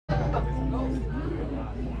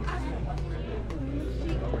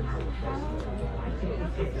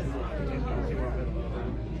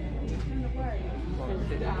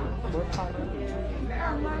Mommy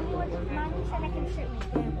said I can sit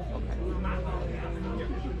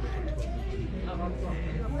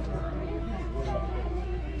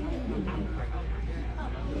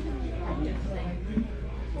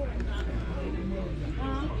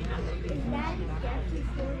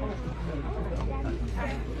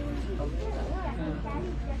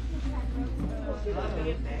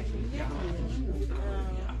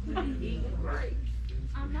right there.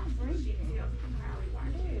 I'm not bringing it.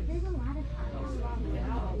 There's a lot of time.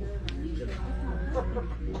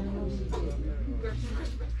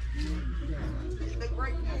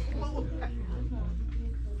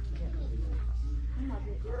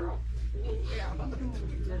 Girl. Yeah.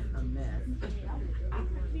 Just a mess.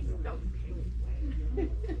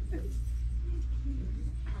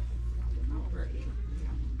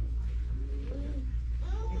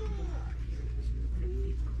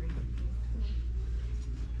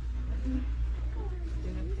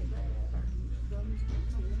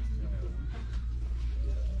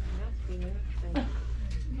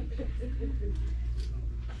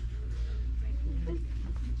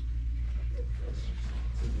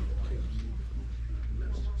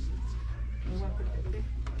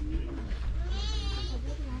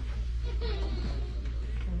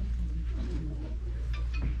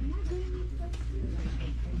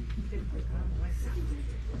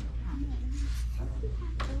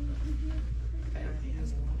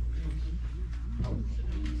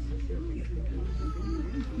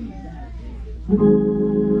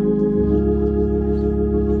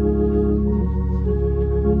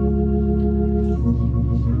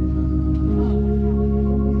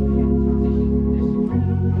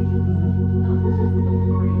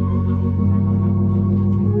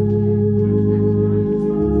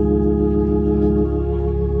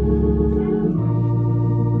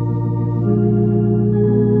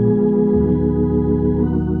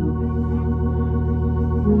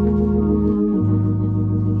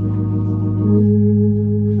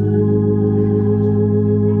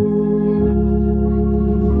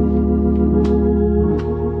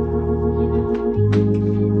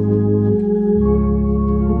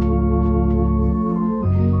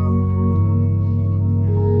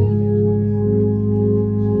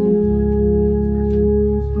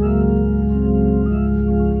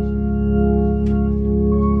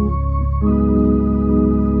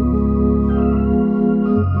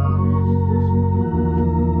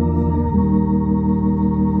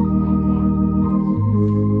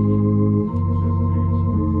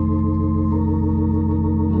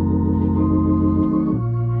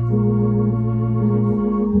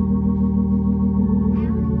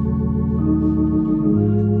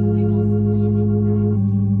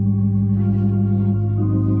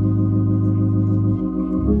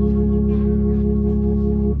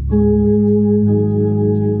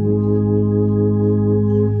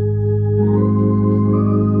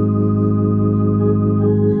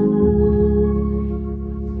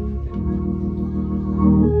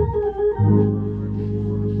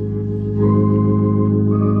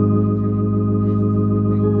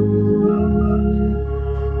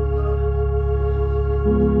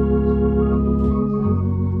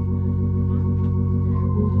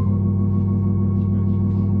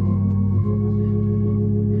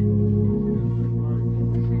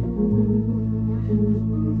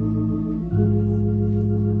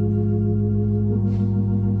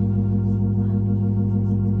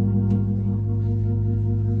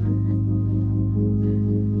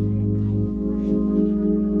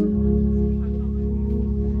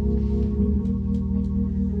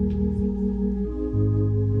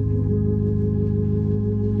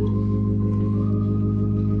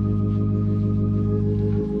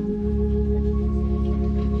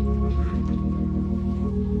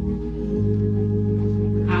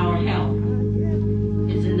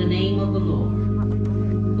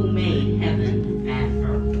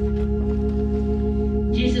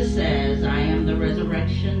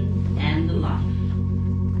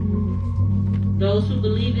 Those who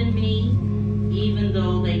believe in me, even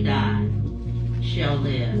though they die, shall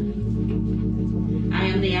live. I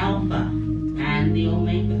am the Alpha and the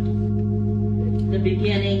Omega, the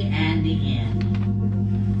beginning and the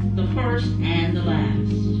end, the first and the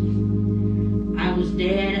last. I was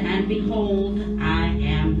dead, and behold, I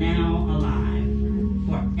am now alive,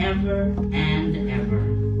 forever and ever.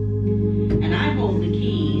 And I hold the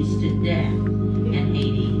keys to death and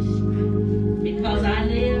Hades. Because I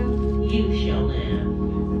live, you shall live.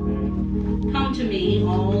 Come to me,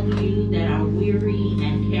 all you that are weary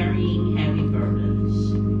and carrying heavy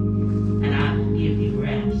burdens, and I will give you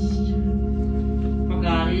rest. For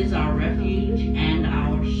God is our refuge and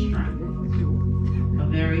our strength, a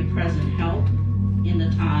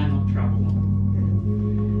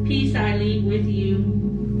Peace I leave with you,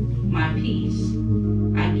 my peace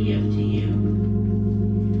I give to you.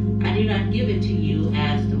 I do not give it to you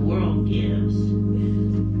as the world gives.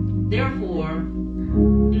 Therefore,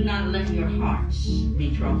 do not let your hearts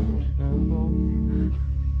be troubled.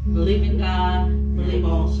 Believe in God, believe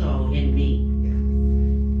also in me.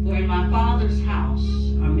 For in my Father's house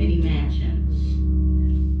are many mansions.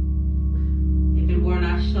 If it were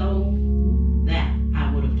not so, that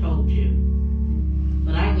I would have told you.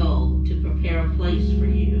 But I go to prepare a place for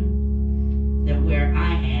you, that where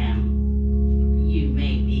I am, you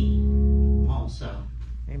may be also.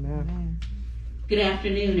 Amen. Good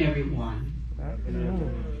afternoon, everyone. Good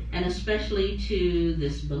afternoon. And especially to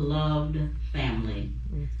this beloved family,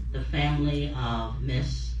 the family of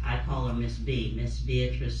I call her Miss B, Miss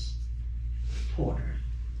Beatrice Porter.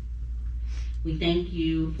 We thank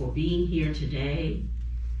you for being here today,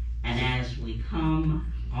 and as we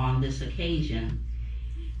come on this occasion,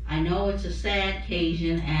 I know it's a sad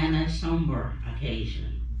occasion and a somber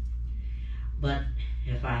occasion, but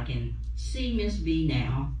if I can see Miss B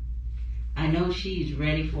now, I know she's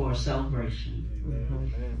ready for a celebration.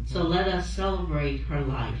 Amen. So let us celebrate her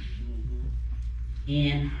life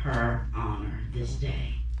in her honor this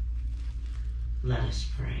day. Let us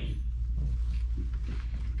pray.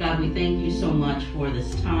 God, we thank you so much for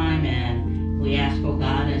this time, and we ask, oh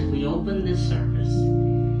God, as we open this service,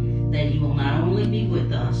 that you will not only be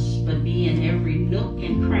with us, but be in every nook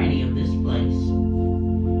and cranny of this place.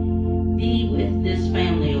 Be with this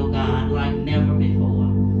family, oh God, like never before.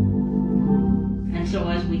 And so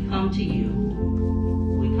as we come to you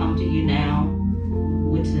now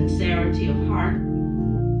with sincerity of heart,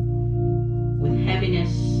 with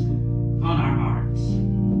heaviness on our hearts,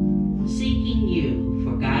 seeking you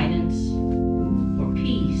for guidance, for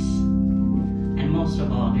peace, and most of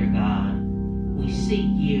all, dear God, we seek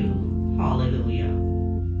you, hallelujah,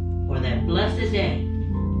 for that blessed day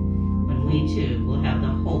when we too will have the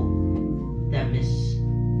hope that Miss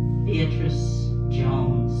Beatrice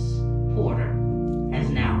Jones Porter has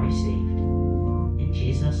now received. In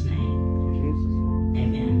Jesus' name,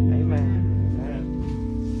 amen. Amen.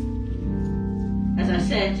 As I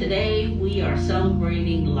said, today we are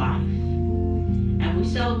celebrating life. And we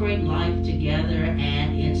celebrate life together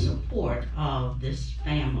and in support of this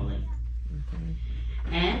family.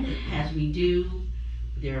 And as we do,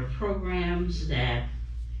 there are programs that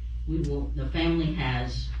the family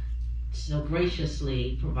has so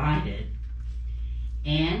graciously provided.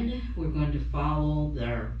 And we're going to follow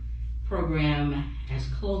their program as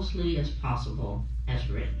closely as possible as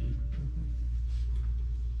written.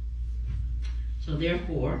 So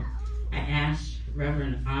therefore, I asked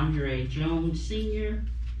Reverend Andre Jones Sr.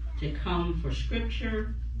 to come for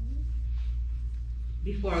scripture.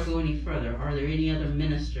 Before I go any further, are there any other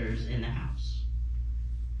ministers in the house?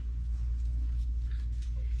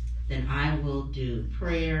 Then I will do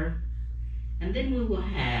prayer, and then we will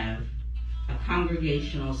have a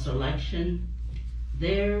congregational selection.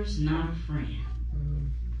 There's not a friend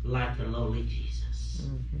like the lowly Jesus,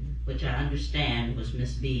 which I understand was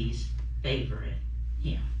Miss B's favorite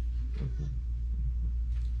hymn.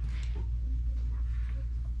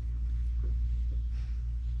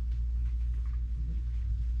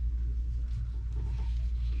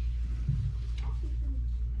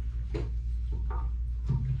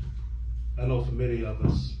 I know for many of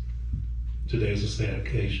us, today is a sad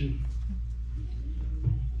occasion.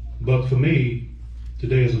 But for me,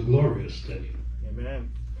 today is a glorious day.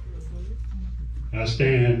 Amen. I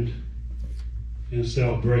stand in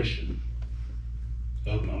celebration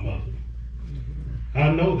of my mother. I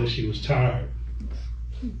know that she was tired.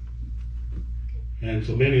 And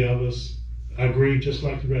for many of us, I grieve just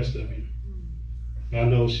like the rest of you. I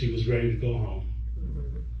know she was ready to go home.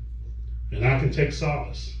 And I can take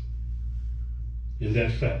solace in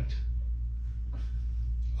that fact.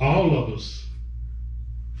 All of us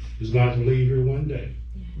is going to leave here one day.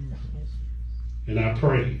 And I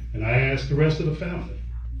pray, and I ask the rest of the family,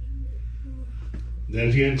 that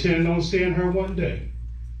if you intend on seeing her one day,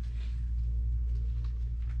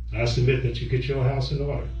 I submit that you get your house in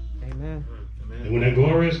order. Amen. And when that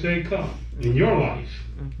glorious day comes in your life,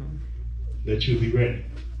 that you'll be ready.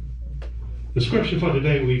 The scripture for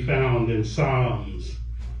today we found in Psalms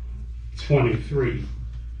 23.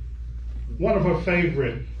 One of her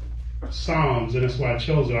favorite Psalms, and that's why I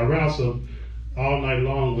chose it. I wrestled all night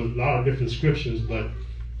long with a lot of different scriptures, but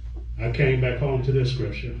I came back home to this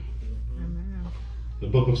scripture. Amen. The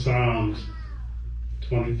book of Psalms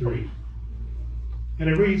 23. And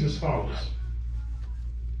it reads as follows.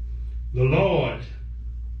 The Lord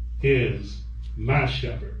is my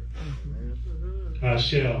shepherd. I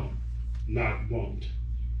shall not want.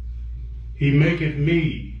 He maketh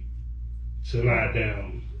me to lie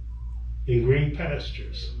down in green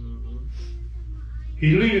pastures.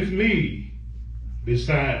 He leadeth me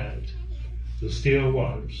beside the still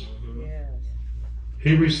waters. Yes.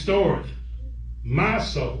 He restoreth my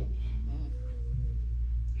soul.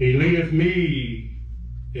 He leadeth me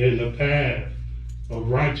in the path of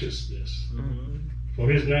righteousness for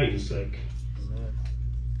his name's sake.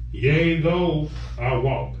 Yea, though I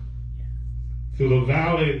walk through the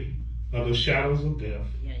valley of the shadows of death,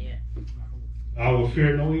 I will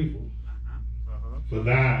fear no evil, for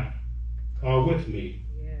thou art with me.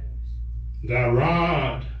 Yes. Thy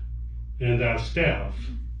rod and thy staff,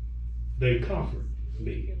 they comfort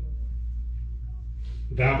me.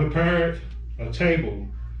 Thou preparest a table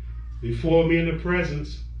before me in the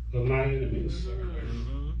presence of my enemies.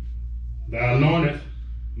 Thou anointest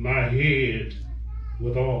my head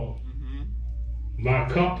with oil. My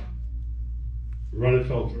cup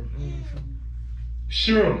runneth over.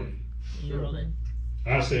 Surely,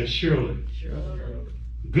 I said surely,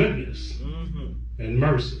 goodness and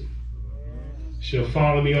mercy shall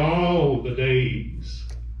follow me all the days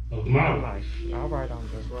of my life. All right, on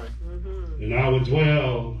this. Right. And I will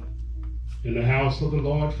dwell in the house of the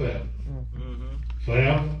Lord forever.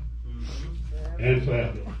 Forever and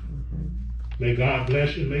forever. May God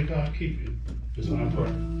bless you. May God keep you. Is my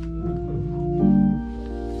prayer.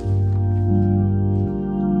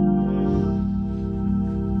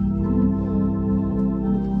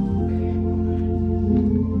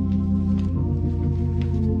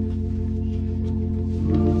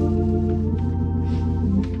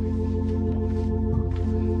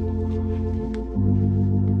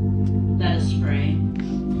 Let us pray.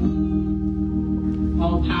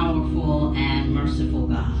 All powerful and merciful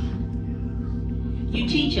God, you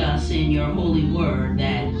teach us in your holy word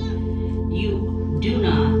that you do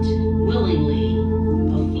not willingly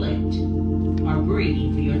afflict or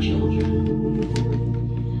grieve your children.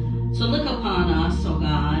 So look upon us, O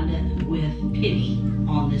God, with pity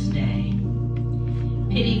on this day.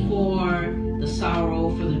 Pity for the sorrow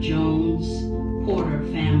for the Jones Porter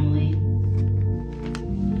family.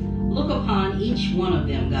 Look upon each one of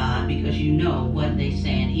them, God, because you know what they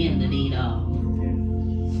stand in the need of.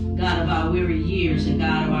 God of our weary years and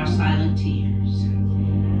God of our silent tears.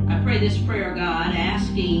 I pray this prayer, God,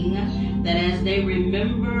 asking that as they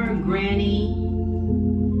remember Granny,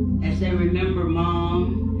 as they remember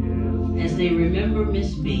Mom, as they remember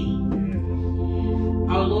Miss B,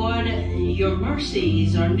 our Lord, your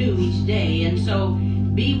mercies are new each day, and so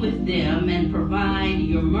be with them and provide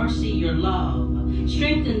your mercy, your love.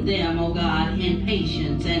 Strengthen them, O God, in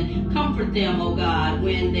patience, and comfort them, O God,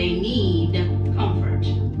 when they need comfort.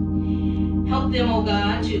 Help them, O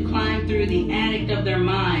God, to climb through the attic of their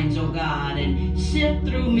minds, O God, and sift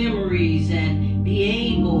through memories and be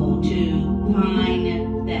able to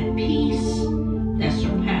find that peace that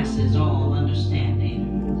surpasses all understanding.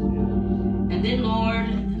 And then,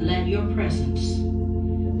 Lord, let your presence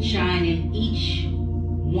shine in each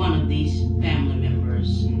one of these family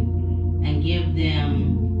members and give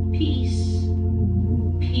them peace,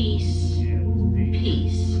 peace,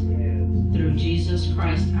 peace through Jesus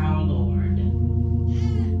Christ our Lord.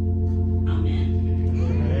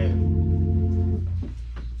 Amen.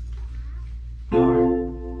 Our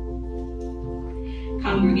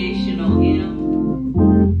congregational hymn,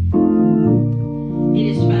 it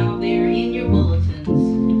is found there in your bulletins.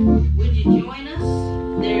 Would you join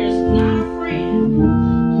us? There's not a friend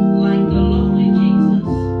like the lowly Jesus.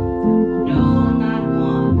 No, not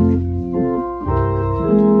one.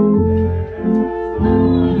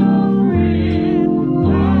 Not a friend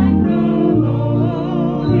like the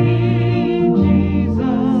lowly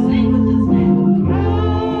Jesus. Sing with us now.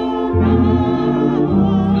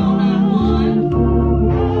 No, not one.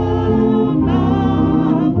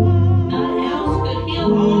 None else could heal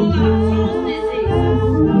all our souls'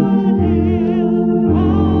 diseases.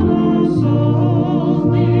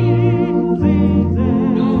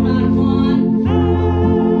 No, not one.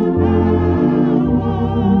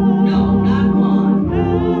 No, not one.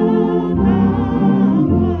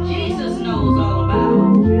 Jesus knows all about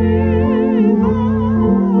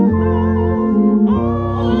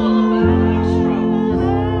our struggles.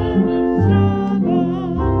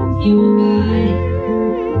 He will guide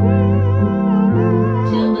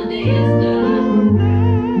till the day is done.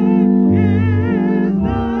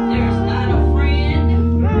 There's not a friend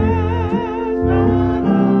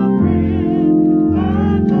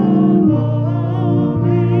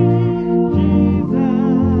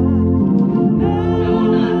no,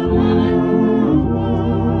 not one.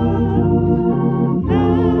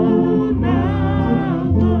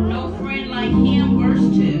 No friend like him, verse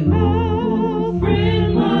 2.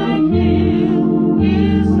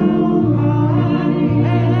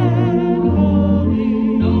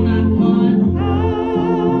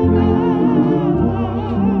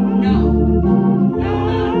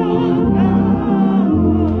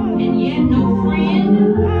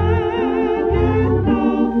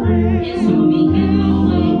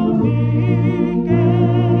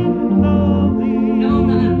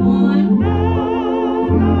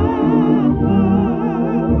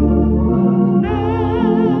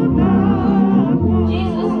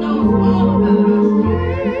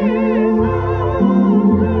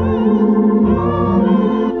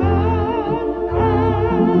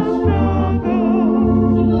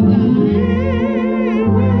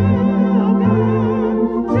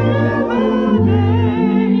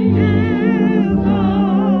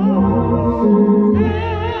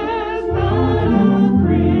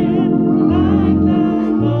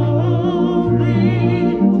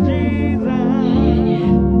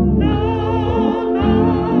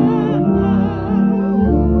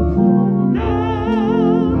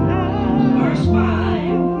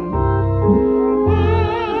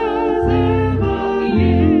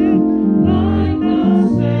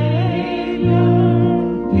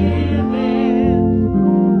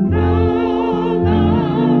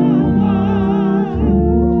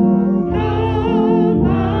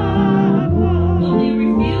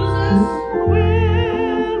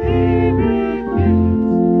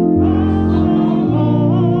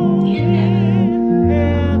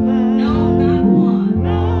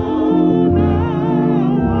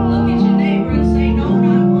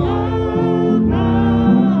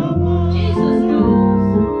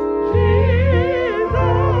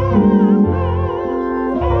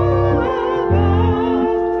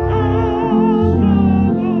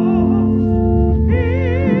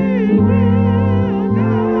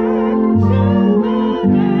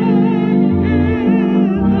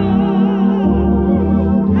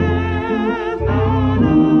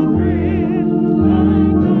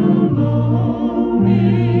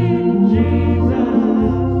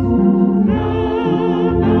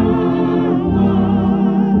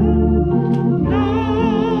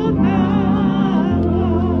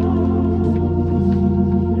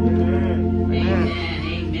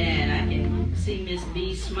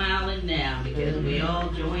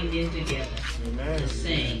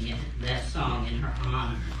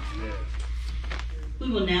 honor. Yes. We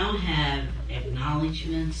will now have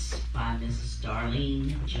acknowledgments by Mrs.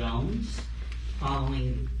 Darlene Jones.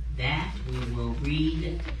 Following that, we will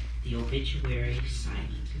read the obituary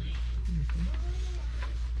silently.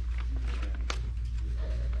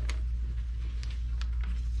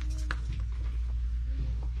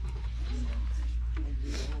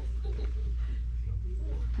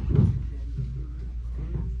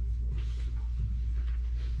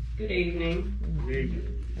 Good evening.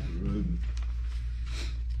 Amen.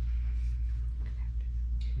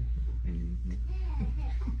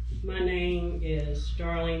 My name is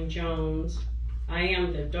Darlene Jones. I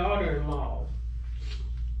am the daughter-in-law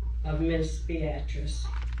of Miss Beatrice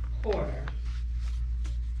Porter.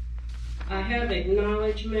 I have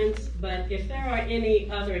acknowledgments, but if there are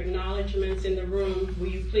any other acknowledgments in the room, will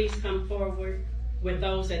you please come forward with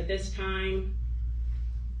those at this time?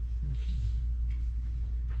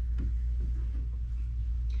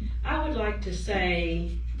 I would like to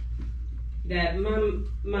say that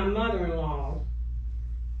my mother-in-law,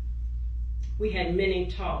 we had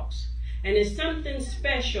many talks. And it's something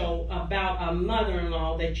special about a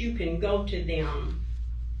mother-in-law that you can go to them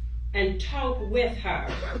and talk with her.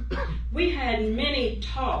 We had many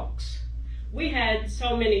talks. We had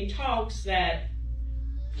so many talks that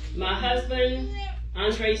my husband,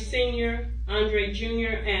 Andre Sr., Andre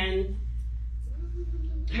Jr., and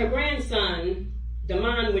her grandson,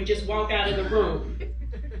 Damon, would just walk out of the room.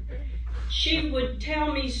 She would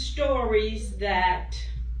tell me stories that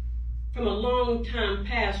from a long time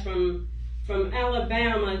past, from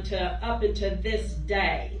Alabama to up until this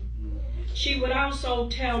day. She would also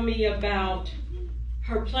tell me about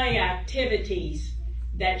her play activities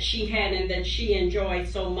that she had and that she enjoyed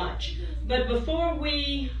so much. But before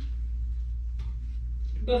we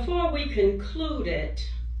concluded,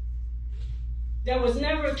 there was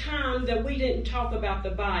never a time that we didn't talk about the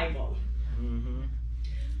Bible. Mm-hmm.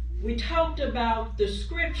 We talked about the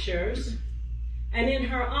scriptures, and in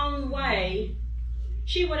her own way,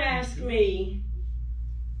 she would ask me,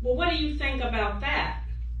 well, what do you think about that?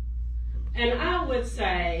 And I would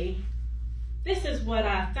say, this is what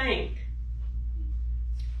I think.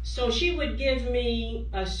 So she would give me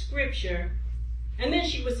a scripture, and then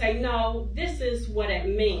she would say, no, this is what it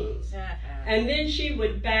means. And then she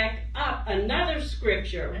would back up another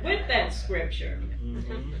scripture with that scripture.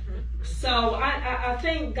 Mm-hmm. So I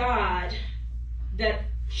thank God that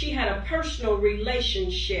she had a personal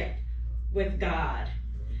relationship with God.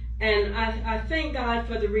 And I thank God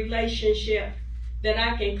for the relationship that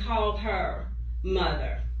I can call her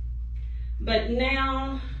mother. But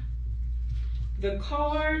now, the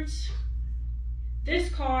cards,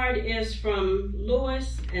 this card is from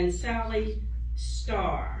Louis and Sally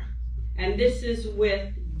Starr, and this is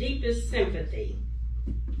with deepest sympathy.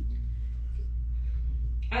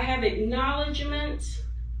 I have acknowledgments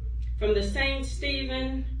from the St.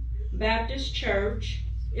 Stephen Baptist Church.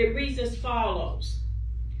 It reads as follows.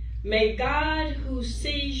 May God, who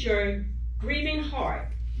sees your grieving heart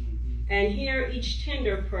and hear each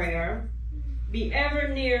tender prayer, be ever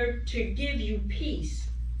near to give you peace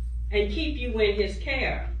and keep you in his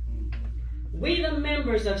care. We, the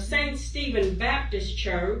members of St. Stephen Baptist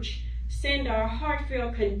Church, send our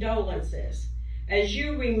heartfelt condolences as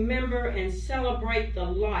you remember and celebrate the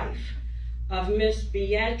life of Miss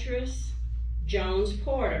Beatrice Jones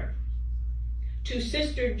Porter. To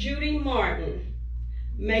Sister Judy Martin,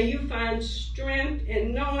 may you find strength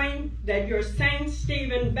in knowing that your St.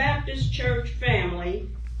 Stephen Baptist Church family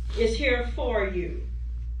is here for you,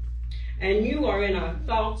 and you are in our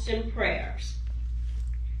thoughts and prayers.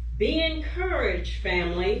 Be encouraged,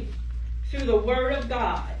 family, through the Word of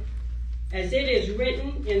God, as it is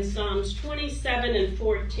written in Psalms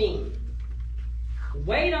 27:14.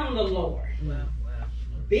 Wait on the Lord.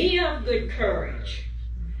 Be of good courage,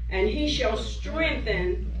 and he shall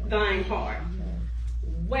strengthen thine heart.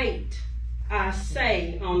 Wait, I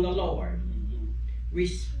say, on the Lord.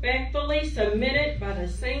 Respectfully submitted by the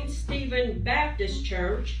St. Stephen Baptist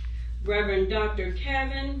Church, Reverend Dr.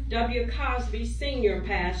 Kevin W. Cosby, Senior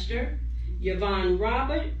Pastor, Yvonne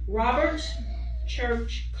Roberts,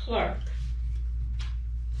 Church Clerk.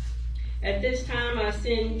 At this time, I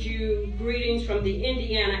send you greetings from the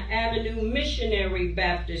Indiana Avenue Missionary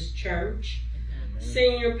Baptist Church.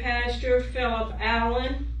 Senior Pastor Philip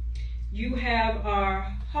Allen, you have our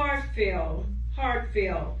heartfelt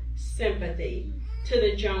sympathy to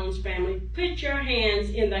the Jones family. Put your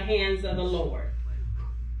hands in the hands of the Lord.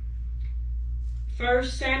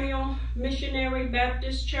 First Samuel Missionary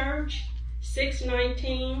Baptist Church,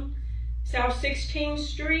 619 South 16th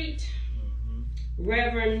Street.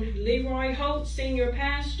 Reverend Leroy Holt, Senior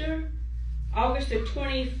Pastor. August the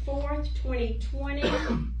 24th, 2020,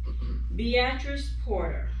 Beatrice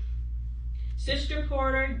Porter. Sister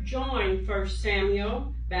Porter joined 1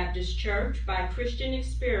 Samuel Baptist Church by Christian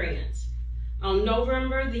Experience on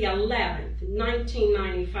November the 11th,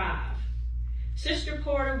 1995. Sister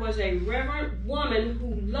Porter was a reverent woman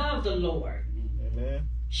who loved the Lord. Amen.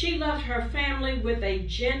 She loved her family with a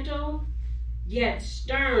gentle yet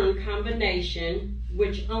stern combination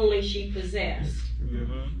which only she possessed.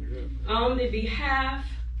 Mm-hmm. On the behalf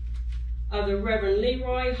of the Reverend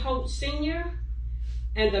Leroy Holt Sr.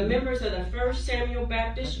 and the members of the 1 Samuel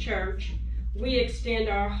Baptist Church, we extend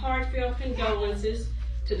our heartfelt condolences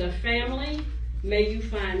to the family. May you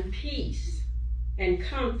find peace and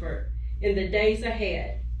comfort in the days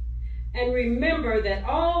ahead. And remember that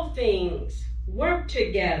all things work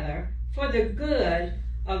together for the good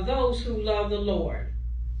of those who love the Lord.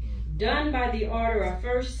 Done by the order of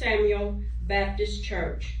 1 Samuel Baptist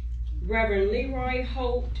Church. Reverend Leroy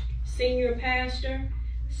Holt, Senior Pastor,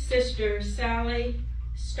 Sister Sally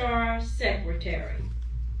Starr, Secretary.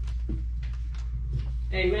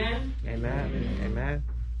 Amen. Amen. Amen.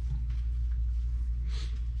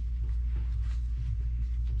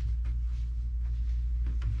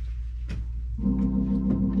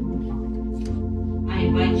 I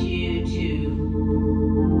invite you to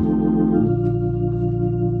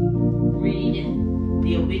read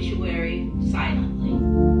the obituary silently.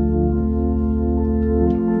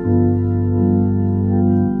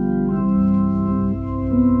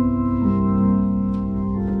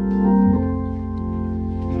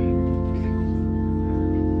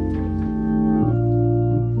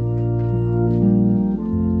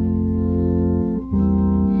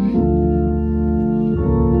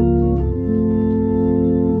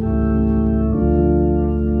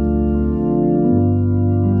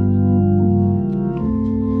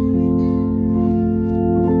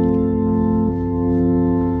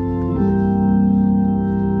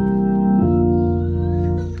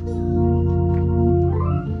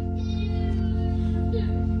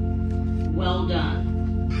 Well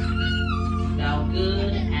done, thou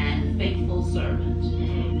good and faithful servant.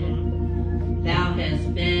 Thou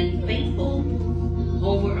hast been faithful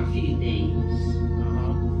over a few things.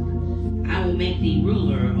 I will make thee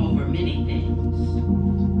ruler over many things.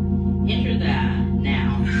 Enter thou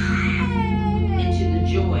now into the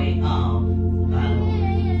joy of thy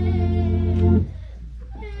Lord.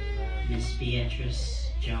 Miss Beatrice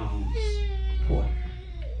Jones Porter.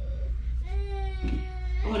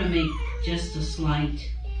 I want to make just a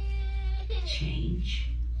slight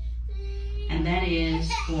change, and that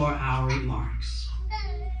is for our remarks.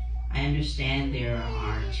 I understand there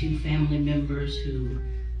are 2 family members who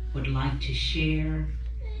would like to share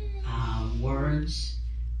words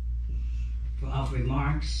of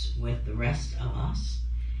remarks with the rest of us.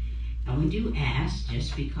 And we do ask,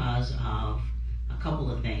 just because of a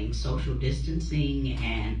couple of things, social distancing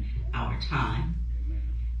and our time,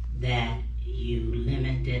 that you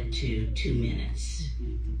limit it to 2 minutes.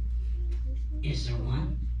 Is there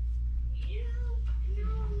one?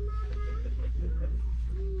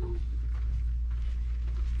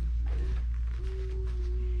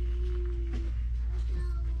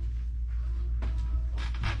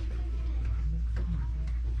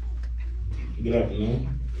 Good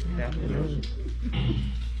afternoon. Good afternoon.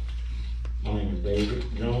 My name is David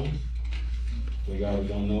Jones. For y'all that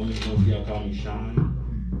don't know me, most of y'all call me Sean.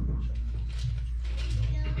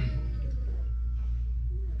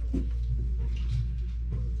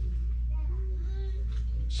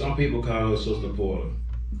 Some people call her Sister Porter.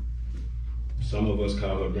 Some of us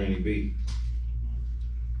call her Granny B.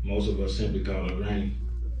 Most of us simply call her Granny.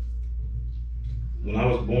 When I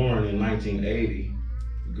was born in 1980,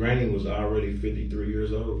 Granny was already 53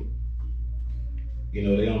 years old. You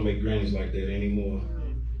know, they don't make grannies like that anymore.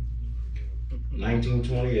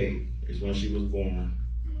 1928 is when she was born.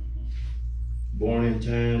 Born in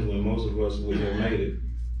times when most of us wouldn't have made it.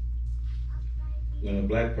 When a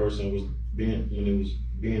black person was being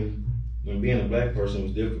a black person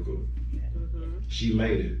was difficult. She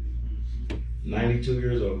made it. 92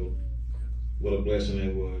 years old. What a blessing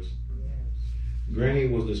that was. Granny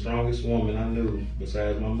was the strongest woman I knew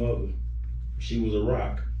besides my mother. She was a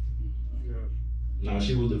rock. Now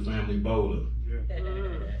she was the family boulder.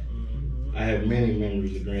 I have many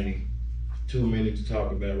memories of Granny. Too many to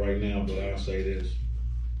talk about right now, but I'll say this.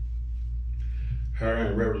 Her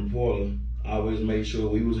and Reverend Porter always made sure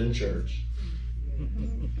we was in church.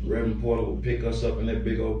 Reverend Porter would pick us up in that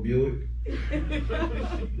big old Buick.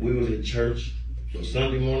 We was at church for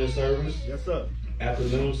Sunday morning service, Yes, sir.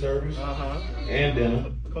 afternoon service, and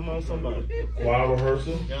dinner. Come on, somebody. Choir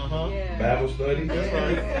rehearsal, Uh-huh. Bible study, That's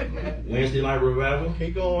right. Wednesday night revival,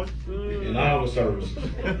 Keep going. and all the services.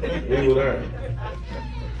 We were there.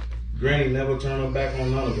 Granny never turned her back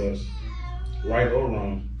on none of us, right or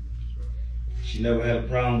wrong. She never had a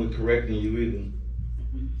problem with correcting you either,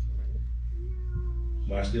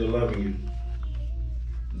 while still loving you.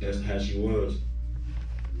 That's how she was.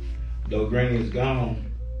 Though Granny is gone,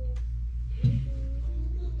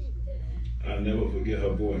 I'll never forget her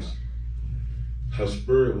voice. Her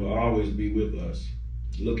spirit will always be with us,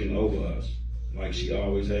 looking over us, like she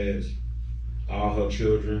always has. All her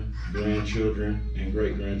children, grandchildren, and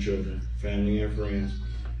great-grandchildren, family and friends,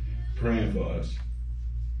 praying for us.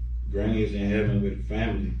 Granny is in heaven with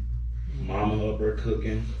family. Mama up there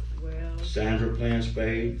cooking, Sandra playing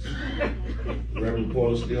spades, Reverend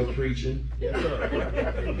Porter still preaching,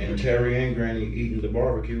 and Terry and Granny eating the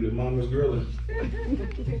barbecue that Mama's grilling.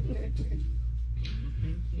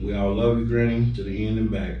 We all love you, Granny, to the end and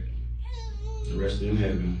back. The rest in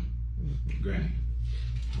heaven, Granny.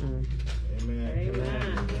 Amen. Amen.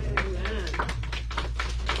 Amen.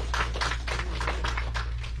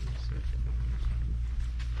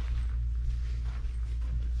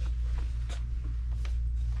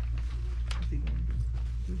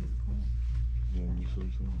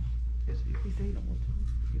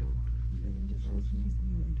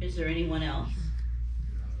 Is there anyone else?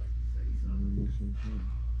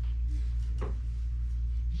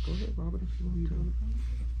 Go ahead, Robert, if you want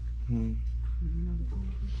to.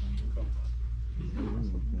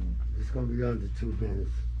 It's gonna be under 2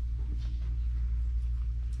 minutes.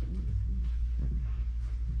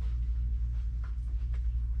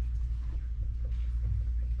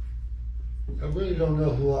 I really don't know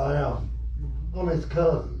who I am. I'm his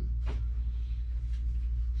cousin.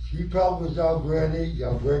 She probably was y'all granny,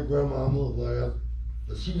 y'all great grandmama, or whatever,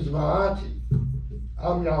 but she was my auntie.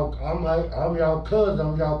 I'm y'all cousin,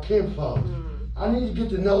 I'm y'all kinfolk. I need to get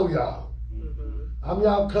to know y'all. I'm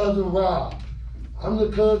y'all cousin Rob. I'm the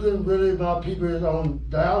cousin really my people is on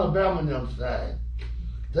the Alabama and them side.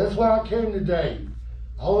 That's why I came today.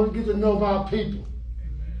 I want to get to know my people.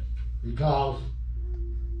 Because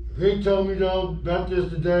Rick told me though about this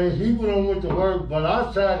today, he went to work, but I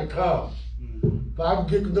decided to come. If I can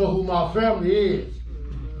get to know who my family is.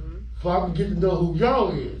 If I can get to know who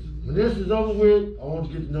y'all is. When this is over with, I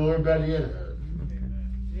want to get to know everybody in her.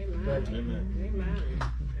 Amen. Amen. Amen.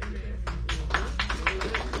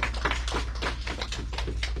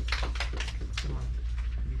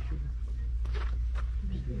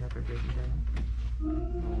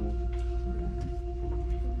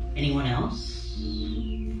 Anyone else?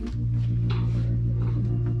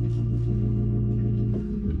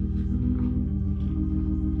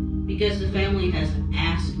 Because the family has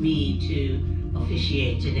asked me to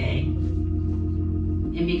officiate today,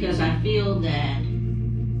 and because I feel that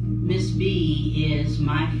Miss B is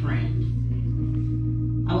my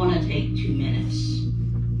friend, I want to take 2 minutes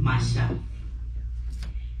myself.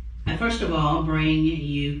 I first of all bring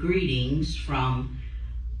you greetings from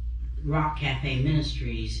Rock Cafe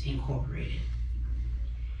Ministries Incorporated.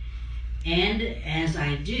 And as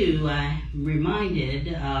I do, I'm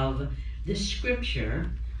reminded of the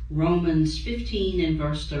scripture, Romans 15 and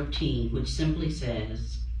verse 13, which simply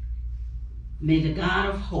says, "May the God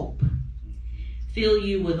of hope fill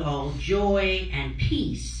you with all joy and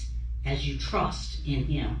peace as you trust in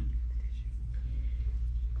him."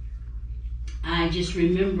 I just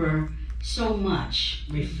remember so much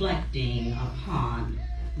reflecting upon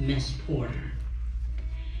Miss Porter.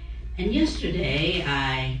 And yesterday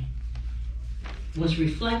I was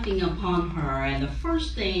reflecting upon her, and the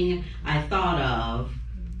first thing I thought of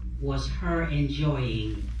was her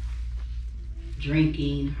enjoying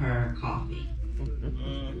drinking her coffee.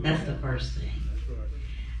 That's the first thing.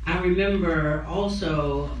 I remember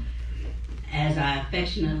also, as I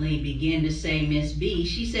affectionately began to say Miss B,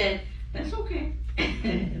 she said, "That's okay."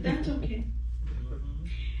 That's okay.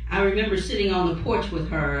 I remember sitting on the porch with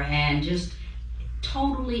her and just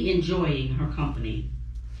totally enjoying her company,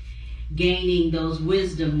 gaining those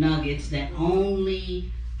wisdom nuggets that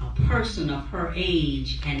only a person of her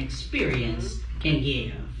age and experience can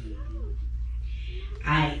give.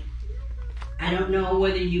 I don't know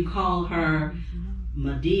whether you call her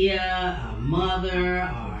Medea, or mother,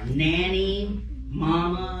 or nanny,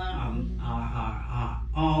 mama, or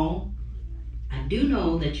all. I do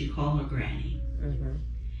know that you call her granny.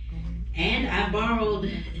 And I borrowed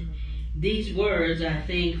these words, I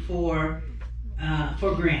think, for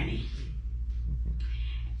Granny.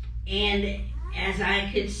 And as I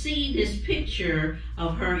could see this picture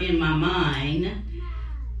of her in my mind,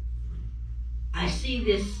 I see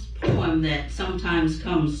this poem that sometimes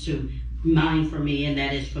comes to mind for me and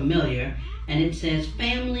that is familiar. And it says,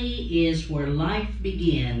 family is where life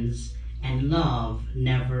begins and love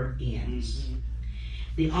never ends.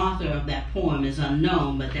 The author of that poem is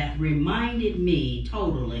unknown, but that reminded me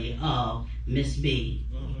totally of Miss B.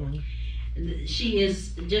 She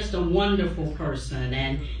is just a wonderful person,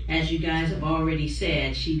 and as you guys have already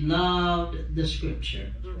said, she loved the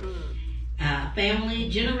scripture. Family,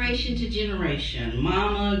 generation to generation,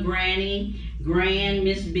 mama, granny, grand,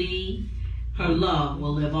 Miss B, her love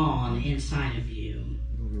will live on inside of you.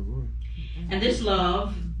 And this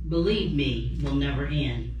love, believe me, will never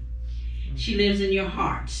end. She lives in your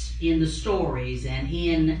hearts, in the stories, and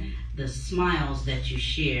in the smiles that you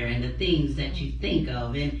share, and the things that you think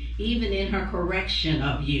of, and even in her correction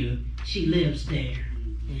of you, she lives there.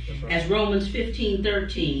 As Romans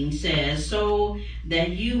 15:13 says, so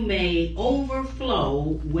that you may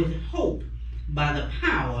overflow with hope by the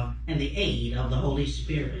power and the aid of the Holy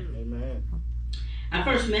Spirit. Amen. I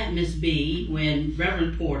first met Miss B when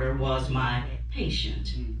Reverend Porter was my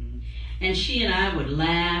patient. And she and I would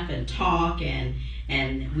laugh and talk, and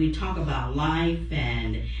we'd talk about life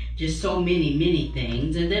and just so many, many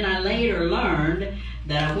things. And then I later learned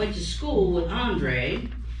that I went to school with Andre,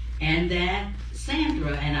 and that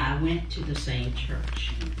Sandra and I went to the same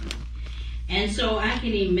church. And so I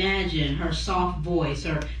can imagine her soft voice,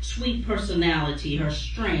 her sweet personality, her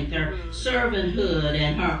strength, her servanthood,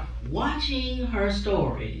 and her watching her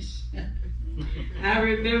stories. I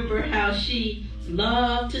remember how she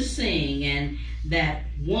loved to sing, and that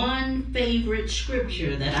one favorite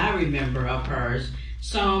scripture that I remember of hers,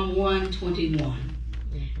 Psalm 121.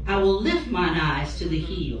 I will lift mine eyes to the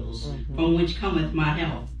hills, from which cometh my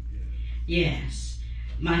help. Yes,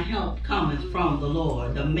 my help cometh from the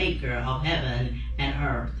Lord, the maker of heaven and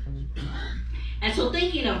earth. And so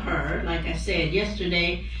thinking of her, like I said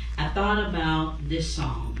yesterday, I thought about this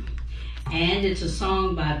song. And it's a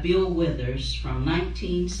song by Bill Withers from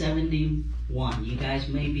 1971. You guys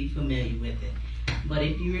may be familiar with it. But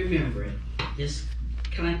if you remember it, just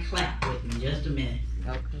kind of clap with me just a minute.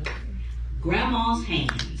 Okay. Grandma's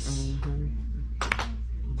hands.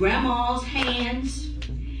 Grandma's hands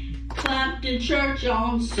clapped in church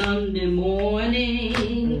on Sunday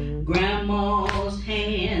morning. Grandma's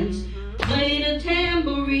hands played a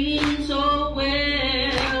tambourine so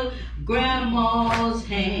well. Grandma's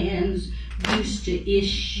hands used to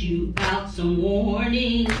issue out some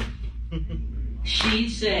warning. She'd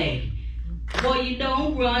say, boy, you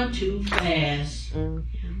don't run too fast.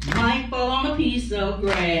 Might fall on a piece of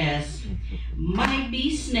grass. Might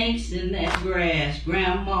be snakes in that grass.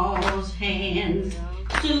 Grandma's hands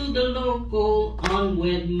to the local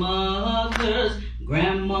unwed mothers.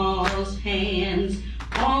 Grandma's hands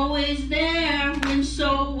always there when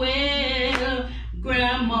so well.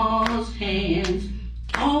 Grandma's hands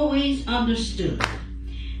always understood.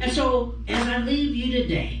 And so as I leave you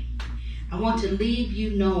today, I want to leave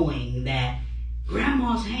you knowing that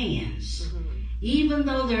Grandma's hands, even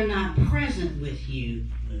though they're not present with you,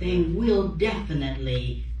 they will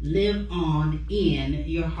definitely live on in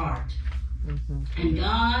your heart. And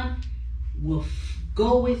God will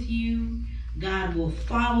go with you. God will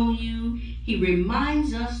follow you. He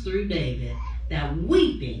reminds us through David that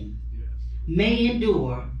weeping may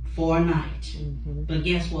endure for a night. But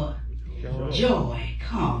guess what? Joy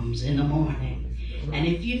comes in the morning. And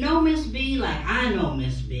if you know Miss B like I know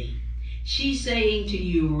Miss B, she's saying to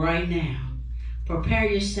you right now, prepare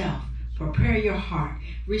yourself, prepare your heart,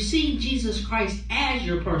 receive Jesus Christ as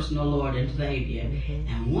your personal Lord and Savior.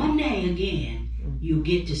 And one day again, you'll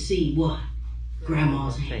get to see what?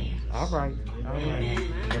 Grandma's hands. All right. All right.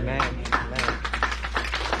 Amen. Amen. Amen.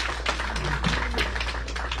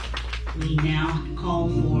 We now call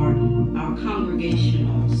for our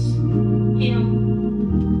congregationals hymn,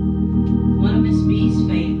 one of Miss B's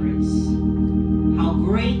favorites, How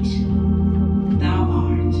Great Thou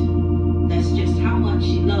Art. That's just how much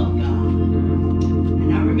she loved God.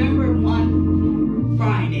 And I remember one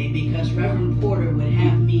Friday, because Reverend Porter would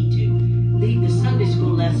have me to lead the Sunday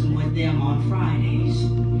school lesson with them on Fridays.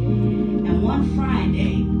 And one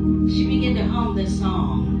Friday, she began to hum this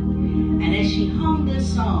song. And as she hummed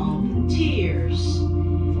this song, tears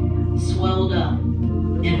swelled up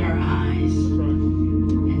in her eyes.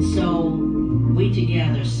 And so we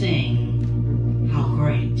together sing, How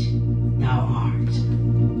Great Thou Art.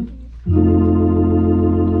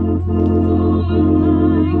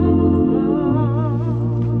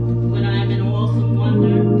 When I am in awesome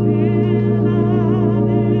wonder,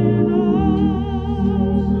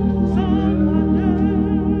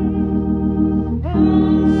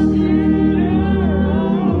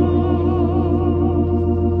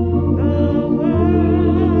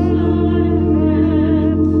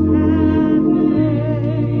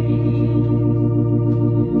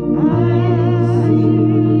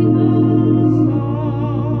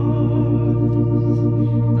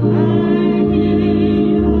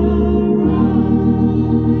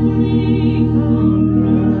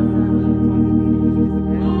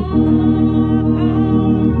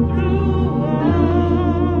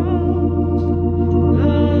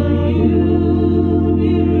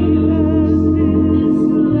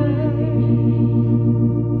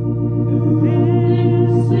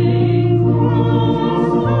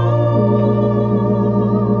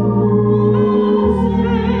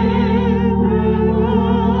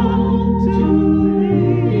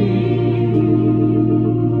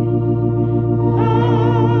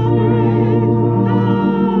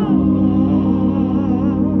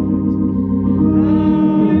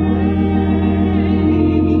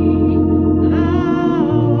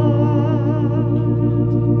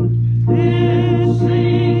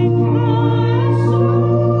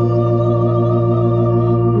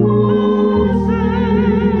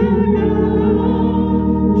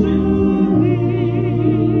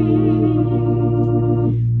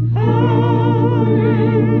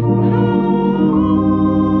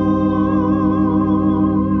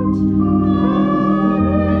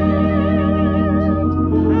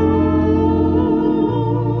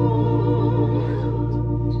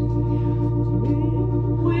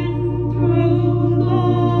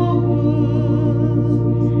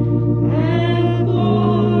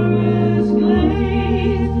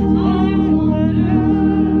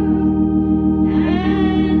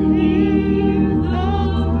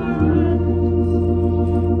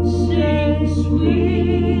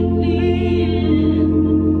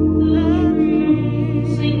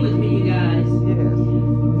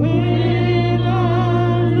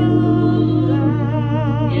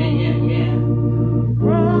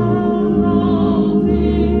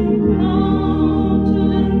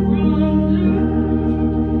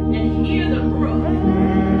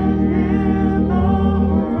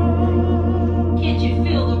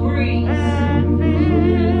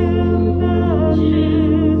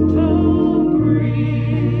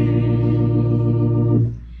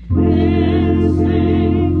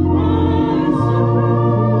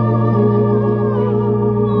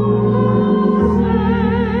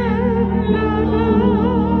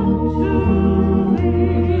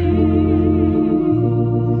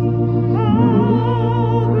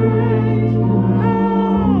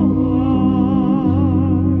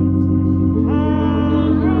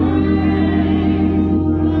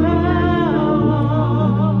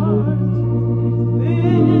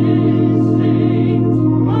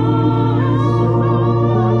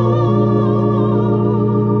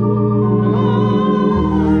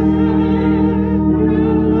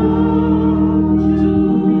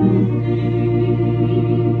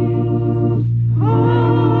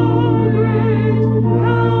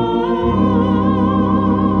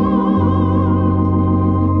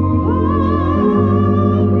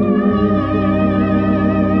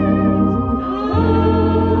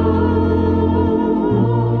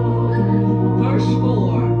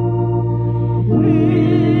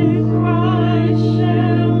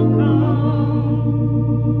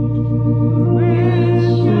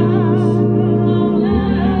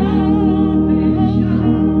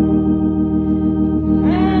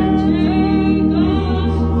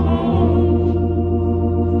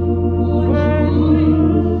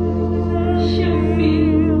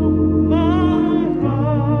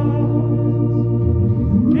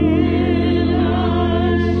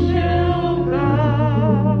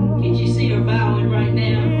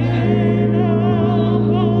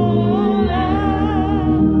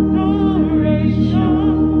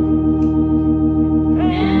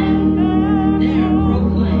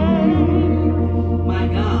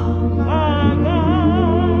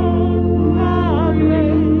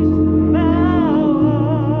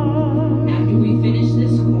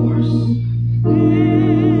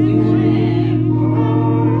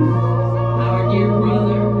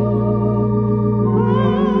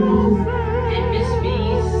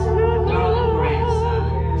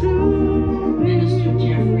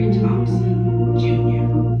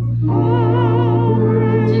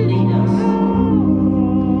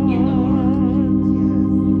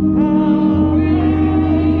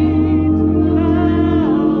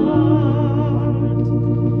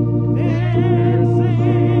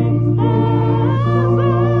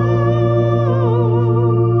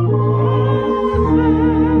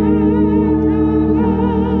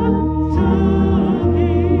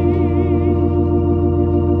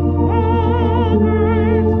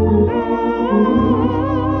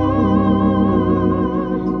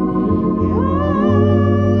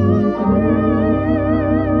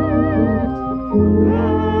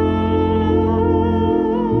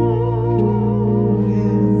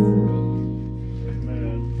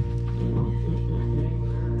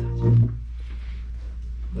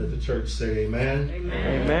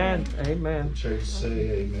 Church say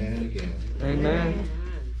amen again. Amen.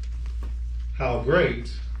 How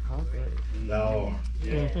great How great. thou art.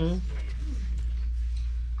 Mm-hmm.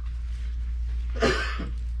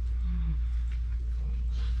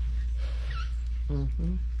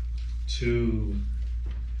 Mm-hmm. To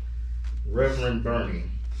Reverend Bernie,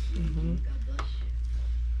 Mm-hmm.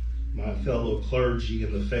 my fellow clergy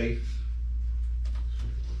in the faith,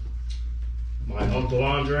 my Uncle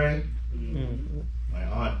Andre, Mm-hmm. my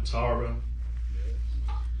Aunt Tara,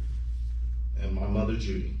 and my Mother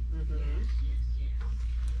Judy.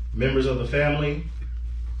 Members of the family,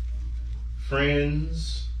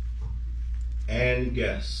 friends, and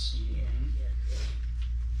guests.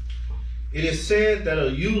 It is said that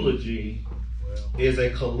a eulogy is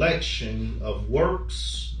a collection of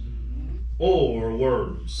works or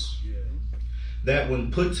words that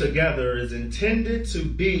when put together is intended to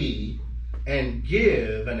be and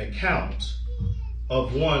give an account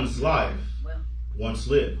of one's life once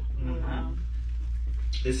lived.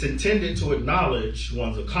 It's intended to acknowledge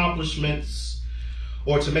one's accomplishments,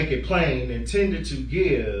 or to make it plain, intended to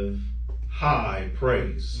give high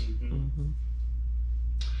praise. Mm-hmm.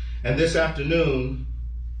 And this afternoon,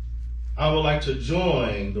 I would like to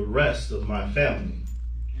join the rest of my family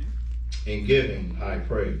in giving high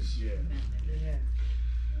praise.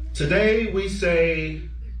 Today we say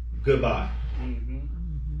goodbye.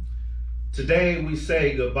 Today we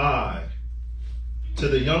say goodbye to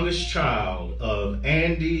the youngest child of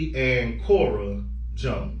Andy and Cora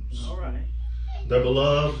Jones, their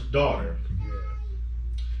beloved daughter.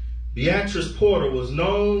 Beatrice Porter was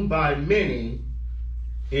known by many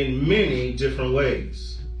in many different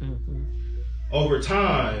ways. Mm-hmm. Over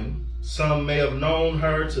time, some may have known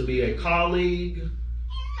her to be a colleague,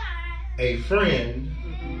 a friend,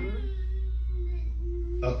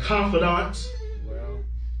 a confidant,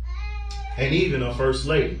 and even a first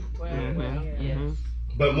lady. Mm-hmm.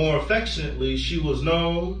 But more affectionately, she was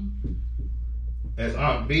known as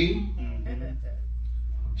Aunt B.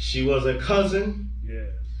 She was a cousin,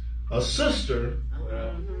 a sister,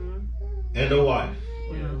 and a wife.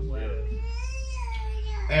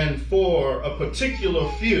 And for a particular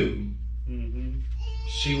few,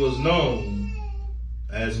 she was known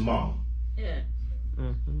as Mom.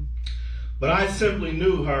 Mm-hmm. But I simply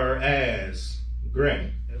knew her as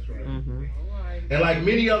Granny. Mm-hmm. And like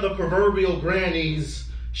many other proverbial grannies,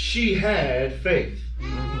 she had faith.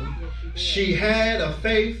 Mm-hmm. She had a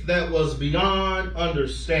faith that was beyond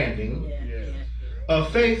understanding. A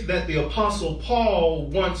faith that the Apostle Paul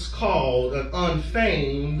once called an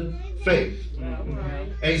unfeigned faith.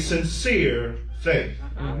 A sincere faith.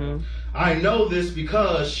 Mm-hmm. I know this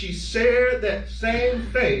because she shared that same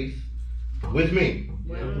faith with me.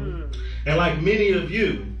 And like many of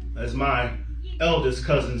you, as my eldest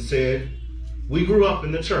cousin said, we grew up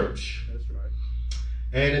in the church.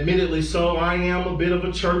 And admittedly so, I am a bit of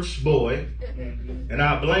a church boy. And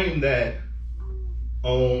I blame that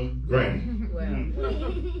on Granny.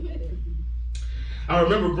 I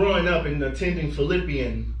remember growing up and attending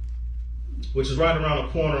Philippian, which is right around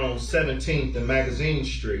the corner on 17th and Magazine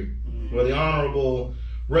Street, where the Honorable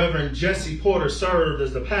Reverend Jesse Porter served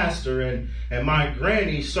as the pastor, and my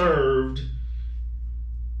granny served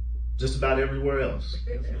just about everywhere else.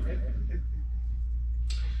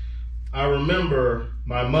 I remember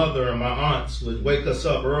my mother and my aunts would wake us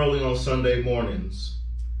up early on Sunday mornings,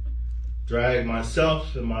 drag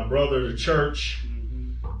myself and my brother to church.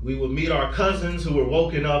 We would meet our cousins who were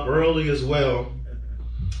woken up early as well.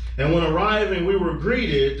 And when arriving, we were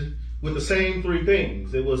greeted with the same three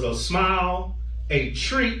things. It was a smile, a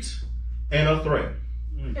treat, and a threat.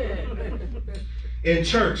 In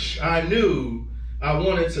church, I knew I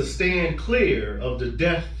wanted to stand clear of the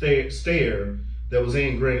death stare that was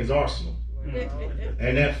in Granny's arsenal.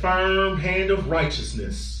 And that firm hand of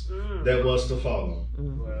righteousness that was to follow.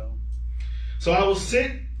 So I would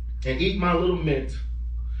sit and eat my little mint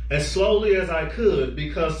as slowly as I could,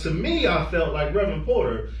 because to me, I felt like Reverend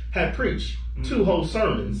Porter had preached 2 whole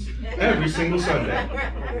sermons every single Sunday.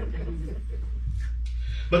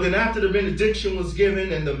 But then after the benediction was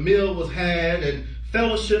given and the meal was had and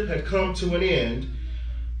fellowship had come to an end,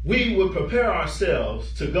 we would prepare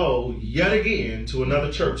ourselves to go yet again to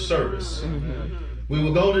another church service. We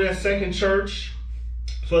would go to that second church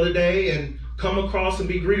for the day and come across and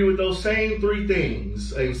be greeted with those same 3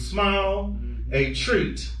 things: a smile, a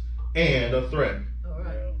treat, and a threat.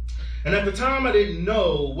 And at the time, I didn't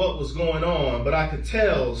know what was going on, but I could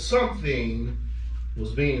tell something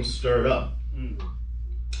was being stirred up.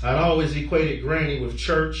 I'd always equated Granny with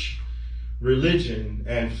church, religion,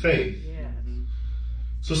 and faith.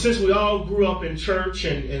 So since we all grew up in church,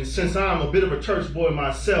 and since I'm a bit of a church boy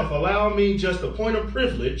myself, allow me just a point of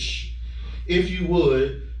privilege, if you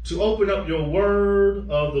would, to open up your word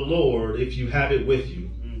of the Lord if you have it with you.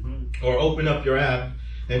 Or open up your app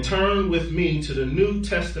and turn with me to the New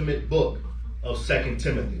Testament book of 2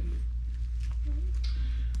 Timothy.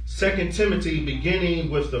 2 Timothy,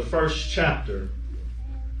 beginning with the first chapter,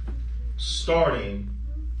 starting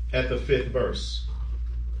at the 5th verse.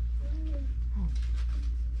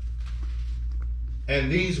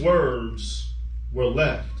 And these words were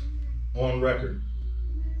left on record.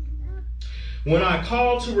 When I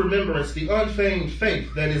call to remembrance the unfeigned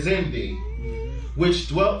faith that is in thee, which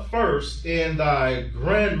dwelt first in thy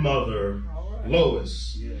grandmother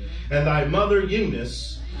Lois and thy mother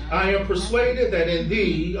Eunice, I am persuaded that in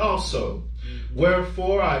thee also.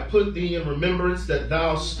 Wherefore I put thee in remembrance that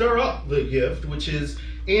thou stir up the gift which is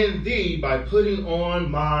in thee by putting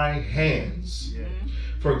on my hands.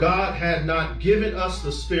 For God had not given us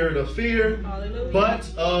the spirit of fear, but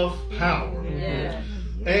of power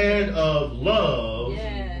and of love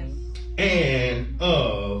and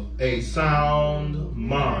of a sound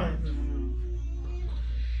mind.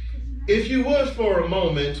 If you would for a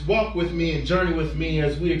moment walk with me and journey with me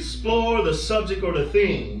as we explore the subject or the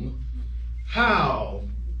theme, how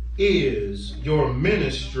is your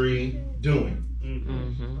ministry doing?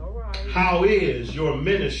 How is your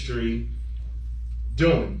ministry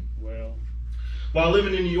doing? Well, while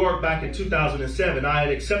living in New York back in 2007, I had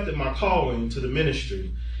accepted my calling to the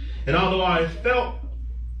ministry. And although I felt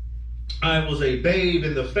I was a babe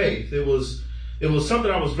in the faith, it was something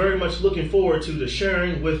I was very much looking forward to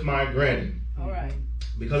sharing with my granny. All right.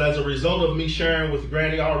 Because as a result of me sharing with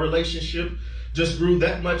granny, our relationship just grew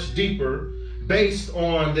that much deeper based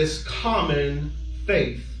on this common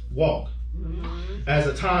faith walk. As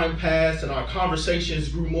the time passed and our conversations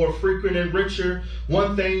grew more frequent and richer,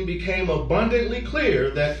 one thing became abundantly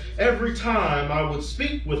clear, that every time I would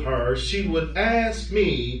speak with her, she would ask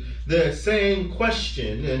me the same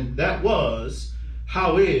question, and that was,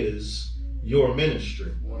 how is your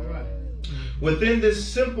ministry? Within this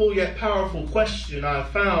simple yet powerful question, I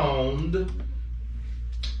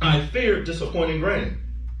feared disappointing Granny,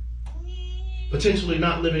 potentially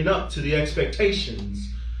not living up to the expectations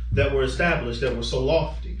that were established, that were so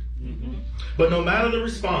lofty. But no matter the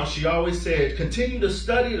response, she always said, continue to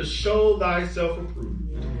study to show thyself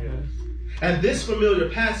approved. And this familiar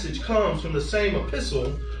passage comes from the same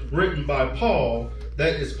epistle written by Paul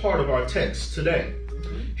that is part of our text today.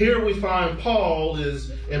 Here we find Paul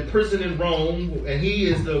is in prison in Rome, and he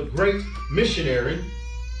is the great missionary,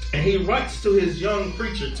 and he writes to his young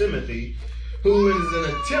preacher Timothy, who is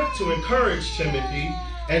an attempt to encourage Timothy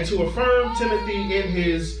and to affirm Timothy in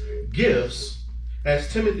his gifts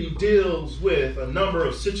as Timothy deals with a number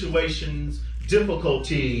of situations,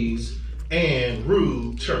 difficulties, and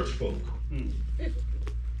rude church folk.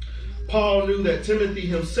 Paul knew that Timothy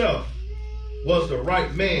himself was the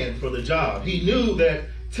right man for the job. He knew that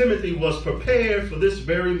Timothy was prepared for this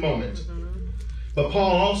very moment. But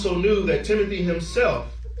Paul also knew that Timothy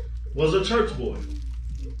himself was a church boy.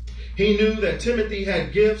 He knew that Timothy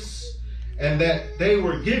had gifts and that they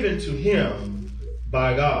were given to him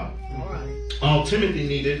by God. All Timothy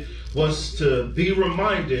needed was to be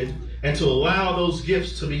reminded and to allow those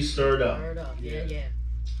gifts to be stirred up.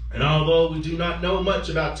 And although we do not know much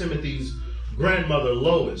about Timothy's grandmother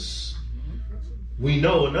Lois, we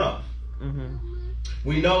know enough.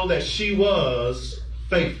 We know that she was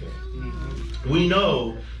faithful. We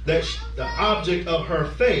know that the object of her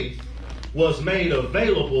faith was made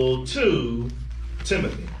available to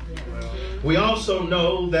Timothy. We also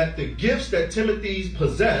know that the gifts that Timothy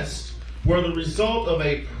possessed were the result of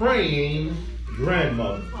a praying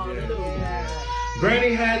grandmother.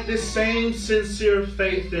 Granny had this same sincere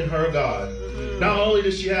faith in her God. Not only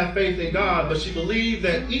did she have faith in God, but she believed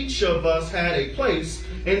that each of us had a place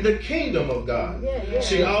in the kingdom of God.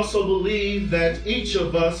 She also believed that each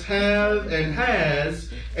of us have and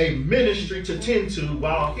has a ministry to tend to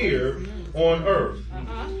while here on earth.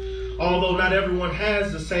 Although not everyone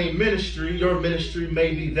has the same ministry, your ministry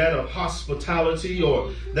may be that of hospitality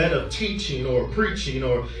or that of teaching or preaching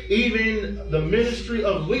or even the ministry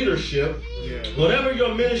of leadership. Whatever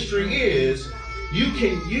your ministry is, you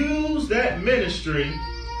can use that ministry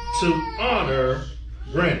to honor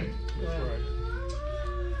Granny.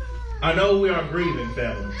 I know we are grieving,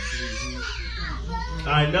 family.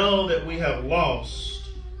 I know that we have lost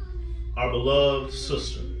our beloved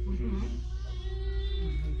sister.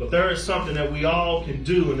 But there is something that we all can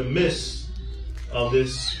do in the midst of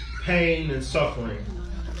this pain and suffering,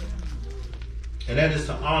 and that is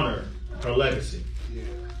to honor her legacy.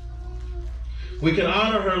 We can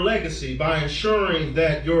honor her legacy by ensuring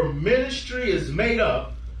that your ministry is made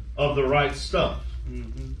up of the right stuff.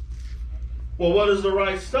 Mm-hmm. Well, what is the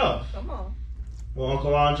right stuff? Come on. Well,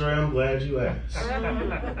 Uncle Andre, I'm glad you asked.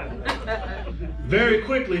 Very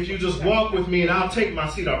quickly, if you just walk with me, and I'll take my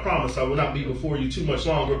seat, I promise I will not be before you too much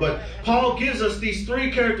longer. But Paul gives us these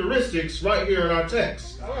three characteristics right here in our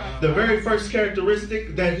text. The very first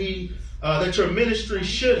characteristic that that your ministry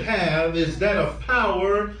should have is that of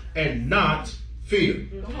power and not fear.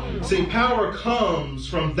 See, power comes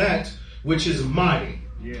from that which is mighty.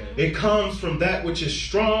 Yeah. It comes from that which is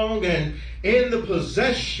strong and in the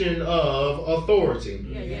possession of authority.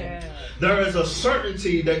 Yeah. There is a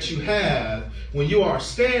certainty that you have when you are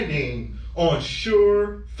standing on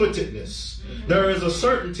sure-footedness. There is a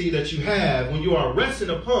certainty that you have when you are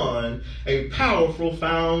resting upon a powerful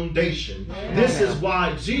foundation. This is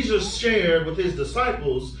why Jesus shared with his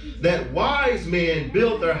disciples that wise men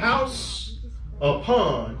build their house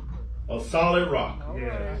upon a solid rock.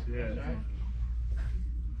 Yes, yes.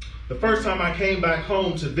 The first time I came back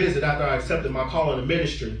home to visit after I accepted my call in the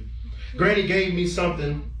ministry, Granny gave me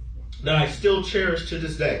something that I still cherish to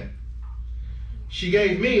this day. She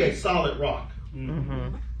gave me a solid rock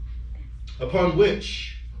upon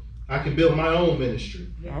which I can build my own ministry.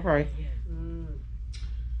 All right.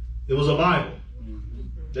 It was a Bible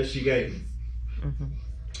that she gave me.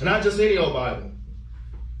 And not just any old Bible,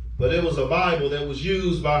 but it was a Bible that was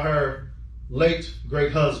used by her late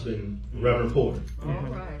great husband, Reverend Porter. All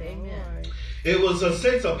right. Amen. It was a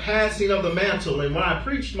sense of passing of the mantle. And when I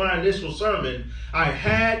preached my initial sermon, I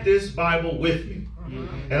had this Bible with me.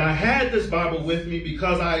 And I had this Bible with me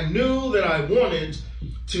because I knew that I wanted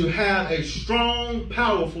to have a strong,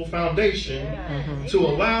 powerful foundation to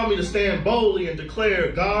allow me to stand boldly and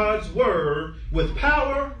declare God's word with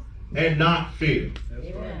power and not fear.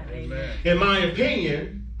 That's right. Amen. In my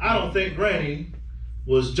opinion, I don't think Granny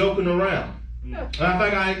was joking around. In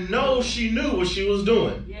fact, I know she knew what she was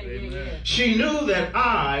doing. She knew that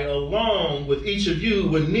I, along with each of you,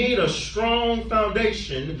 would need a strong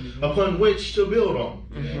foundation upon which to build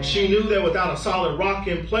on. She knew that without a solid rock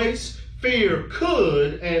in place, fear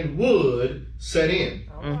could and would set in.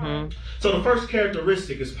 So the first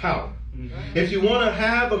characteristic is power. If you want to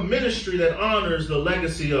have a ministry that honors the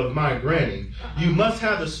legacy of my granny, you must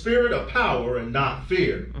have the spirit of power and not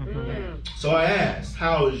fear. So I asked,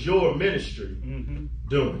 how is your ministry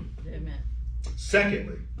doing?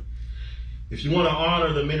 Secondly, if you want to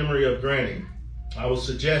honor the memory of granny, I will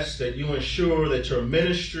suggest that you ensure that your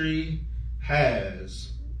ministry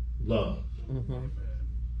has love.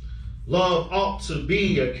 Love ought to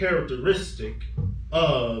be a characteristic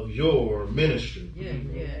of your ministry.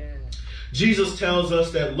 Jesus tells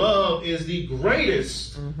us that love is the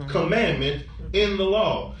greatest commandment in the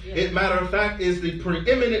law. It, matter of fact, is the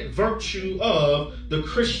preeminent virtue of the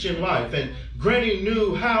Christian life. And Granny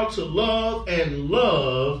knew how to love and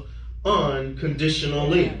love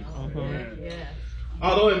unconditionally.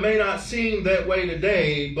 Although it may not seem that way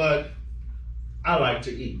today, but I like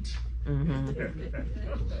to eat.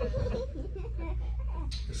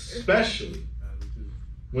 Especially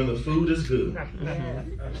when the food is good.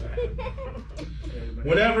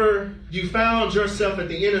 Whenever you found yourself at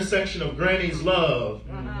the intersection of Granny's love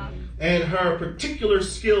and her particular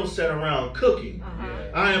skill set around cooking,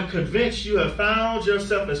 I am convinced you have found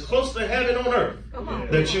yourself as close to heaven on earth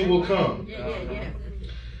that you will come.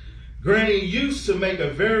 Granny used to make a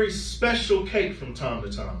very special cake from time to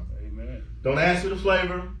time. Don't ask me the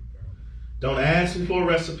flavor. Don't ask me for a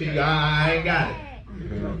recipe. I ain't got it.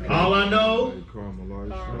 All I know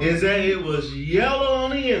is that it was yellow on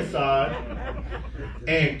the inside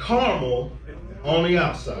and caramel on the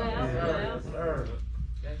outside.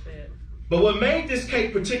 But what made this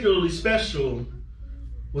cake particularly special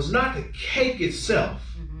was not the cake itself,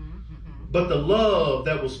 but the love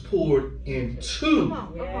that was poured into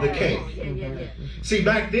the cake. See,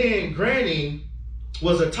 back then, Granny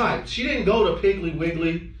was a type. She didn't go to Piggly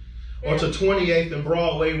Wiggly or to 28th and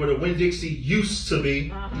Broadway where the Winn-Dixie used to be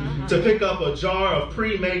to pick up a jar of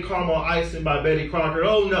pre-made caramel icing by Betty Crocker.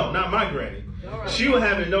 Oh no, not my granny. She would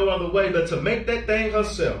have it no other way but to make that thing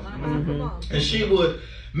herself. And she would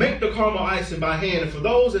make the caramel icing by hand. And for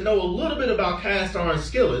those that know a little bit about cast iron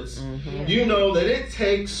skillets, you know that it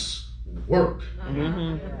takes work.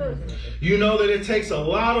 You know that it takes a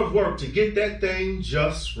lot of work to get that thing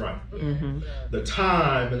just right. The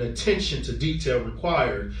time and attention to detail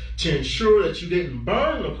required to ensure that you didn't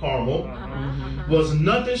burn the caramel was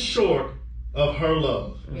nothing short of her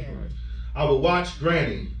love. I would watch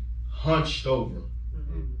Granny hunched over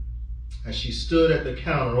as she stood at the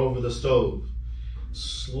counter over the stove,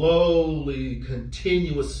 slowly,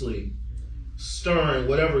 continuously stirring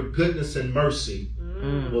whatever goodness and mercy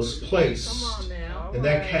was placed in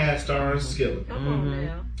that cast iron skillet.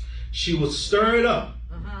 She would stir it up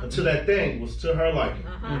until that thing was to her liking.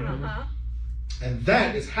 And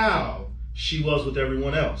that is how she was with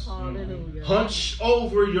everyone else. Hunched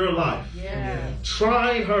over your life,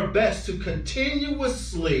 trying her best to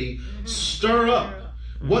continuously stir up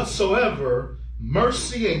whatsoever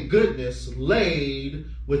mercy and goodness laid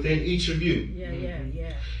within each of you.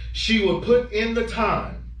 She would put in the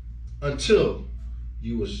time until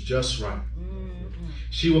you was just right.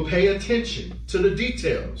 She would pay attention to the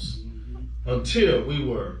details until we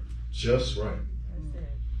were just right.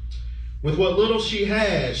 With what little she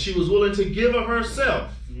had, she was willing to give of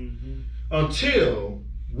herself until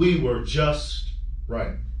we were just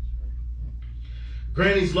right.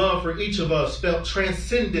 Granny's love for each of us felt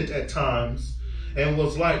transcendent at times and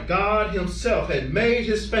was like God himself had made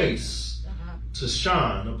his face to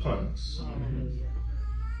shine upon us.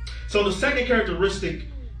 So the second characteristic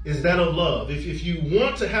is that of love. If you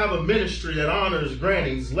want to have a ministry that honors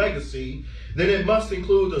Granny's legacy, then it must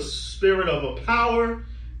include the spirit of a power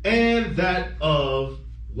and that of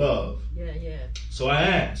love. So I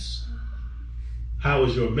ask, how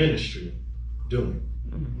is your ministry doing?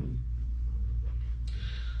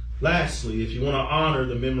 Lastly, if you want to honor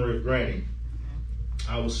the memory of Granny,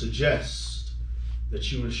 I would suggest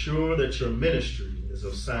that you ensure that your ministry is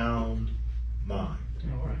of sound mind.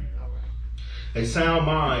 A sound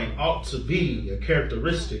mind ought to be a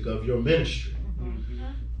characteristic of your ministry.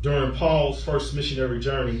 During Paul's first missionary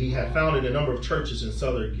journey, he had founded a number of churches in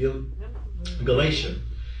southern Galatia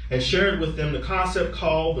and shared with them the concept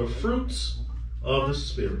called the fruits of the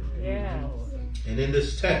Spirit. And in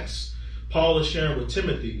this text, Paul is sharing with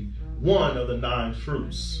Timothy one of the 9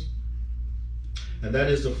 fruits, and that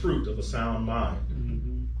is the fruit of a sound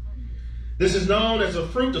mind. This is known as a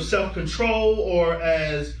fruit of self-control, or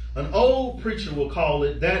as an old preacher will call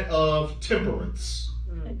it, that of temperance.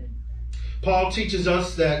 Paul teaches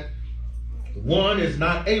us that one is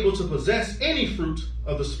not able to possess any fruit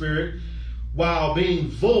of the Spirit while being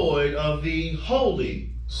void of the Holy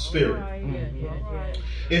Spirit.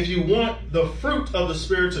 If you want the fruit of the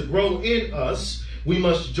Spirit to grow in us, we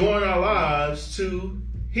must join our lives to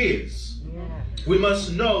his. We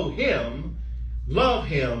must know him, love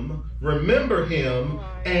him, remember him,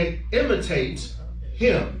 and imitate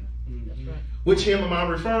him. Which him am I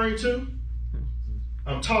referring to?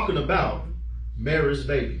 I'm talking about Mary's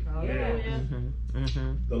baby.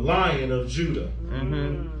 The Lion of Judah.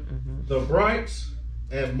 The bright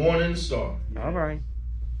and morning star. All right.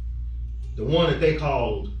 The one that they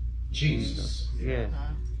called Jesus.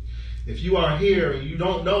 If you are here and you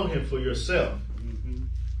don't know him for yourself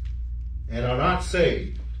and are not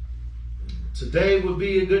saved, today would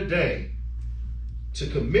be a good day to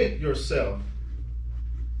commit yourself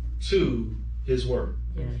to his word.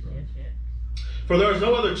 For there is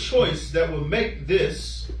no other choice that will make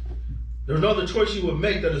this, there's no other choice you would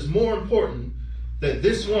make that is more important than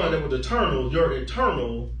this one that will determine your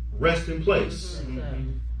eternal resting place.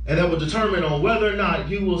 And that will determine on whether or not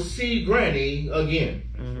you will see Granny again.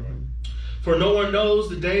 For no one knows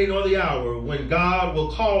the day nor the hour when God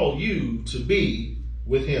will call you to be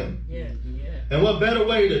with him. And what better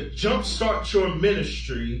way to jumpstart your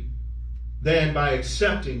ministry than by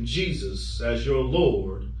accepting Jesus as your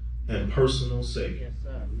Lord and personal Savior.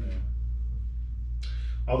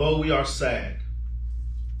 Although we are sad,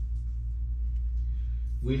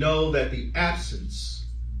 we know that to be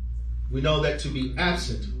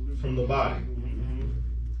absent from the body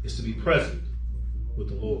is to be present with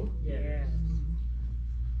the Lord.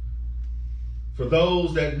 For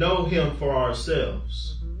those that know him for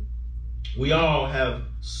ourselves, we all have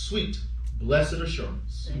sweet, blessed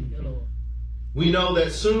assurance. We know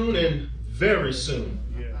that soon and very soon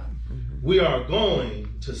we are going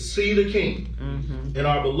to see the King and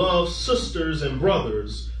our beloved sisters and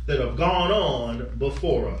brothers that have gone on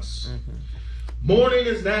before us. Mourning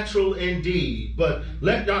is natural indeed, but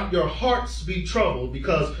let not your hearts be troubled,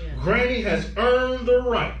 because Granny has earned the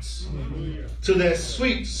rights to that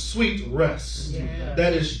sweet, sweet rest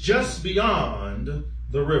that is just beyond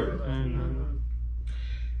the river.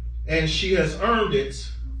 And she has earned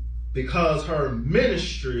it because her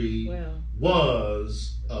ministry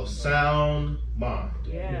was of sound mind.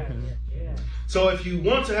 So if you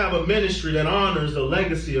want to have a ministry that honors the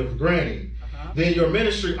legacy of Granny, then your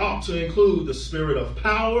ministry ought to include the spirit of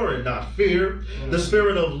power and not fear, the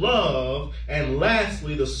spirit of love, and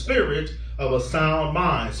lastly, the spirit of a sound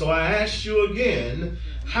mind. So I ask you again,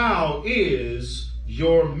 how is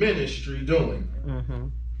your ministry doing?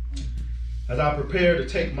 As I prepare to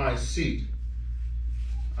take my seat,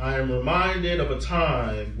 I am reminded of a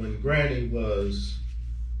time when Granny was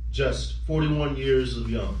just 41 years of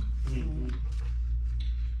young.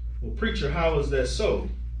 Well, preacher, how is that so?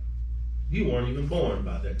 You weren't even born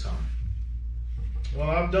by that time. Well,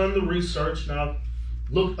 I've done the research and I've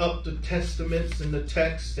looked up the testaments and the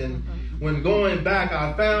text, and when going back,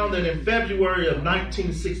 I found that in February of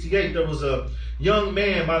 1968, there was a young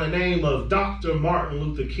man by the name of Dr. Martin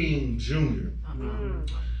Luther King Jr.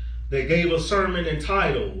 that gave a sermon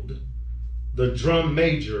entitled The Drum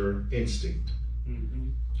Major Instinct.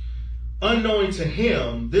 Unknowing to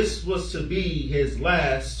him, this was to be his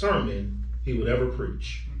last sermon he would ever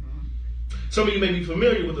preach. Some of you may be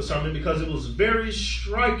familiar with the sermon because it was very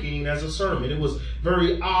striking as a sermon. It was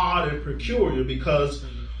very odd and peculiar because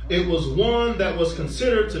it was one that was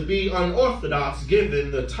considered to be unorthodox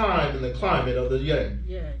given the time and the climate of the day.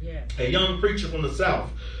 A young preacher from the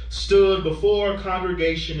South stood before a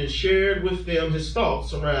congregation and shared with them his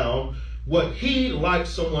thoughts around what he'd like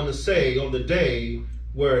someone to say on the day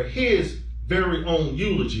where his very own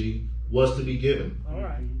eulogy was to be given. All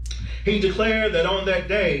right. He declared that on that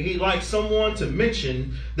day, he'd like someone to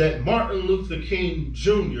mention that Martin Luther King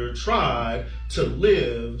Jr. tried to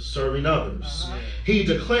live serving others. He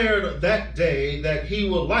declared that day that he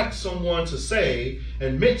would like someone to say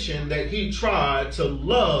and mention that he tried to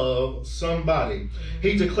love somebody.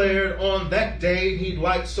 He declared on that day he'd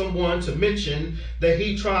like someone to mention that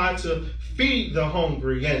he tried to feed the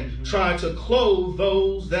hungry and try to clothe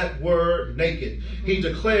those that were naked. He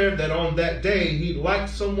declared that on that day he'd like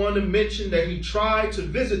someone to mention that he tried to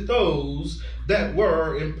visit those that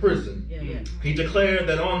were in prison. He declared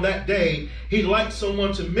that on that day he'd like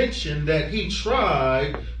someone to mention that he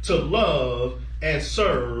tried to love and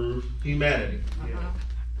serve humanity.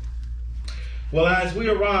 Well, as we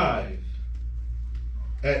arrive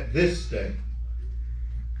at this day,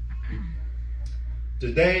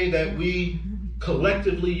 the day that we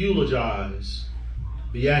collectively eulogize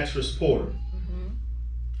Beatrice Porter,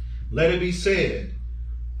 let it be said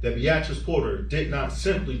that Beatrice Porter did not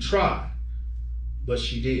simply try, but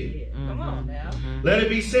she did. Come on now. Let it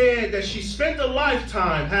be said that she spent a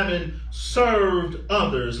lifetime having served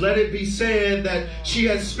others. Let it be said that she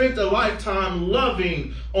had spent a lifetime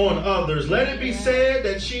loving on others. Let it be said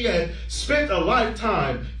that she had spent a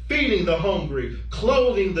lifetime feeding the hungry,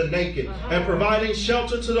 clothing the naked, and providing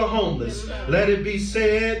shelter to the homeless. Let it be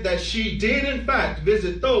said that she did in fact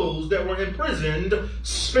visit those that were imprisoned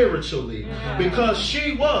spiritually, because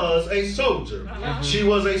she was a soldier. She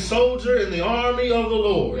was a soldier in the army of the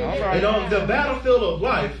Lord. And on the battlefield of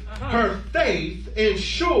life, her faith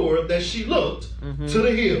ensured that she looked to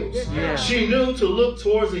the hills. She knew to look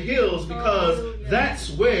towards the hills because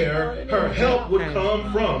that's where her help would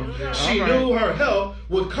come from. She knew her help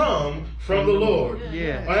would come from the Lord.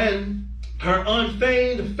 And her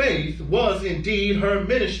unfeigned faith was indeed her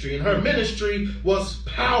ministry. And her ministry was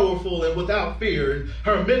powerful and without fear. And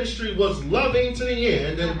her ministry was loving to the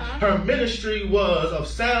end. And her ministry was of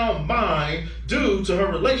sound mind due to her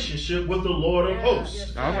relationship with the Lord of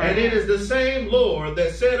hosts. And it is the same Lord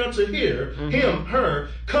that said unto her,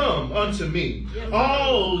 come unto me,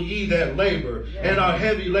 all ye that labor and are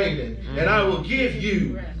heavy laden, and I will give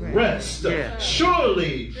you rest.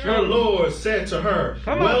 Surely her Lord said to her,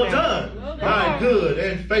 well done, my good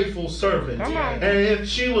and faithful servant. And if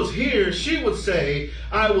she was here, she would say,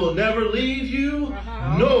 I will never leave you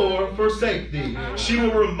nor forsake thee. She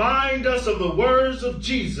will remind us of the words of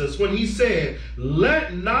Jesus when he said,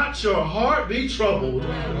 let not your heart be troubled.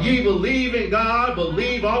 Ye believe in God,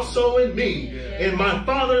 believe also in me. In my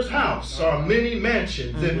Father's house are many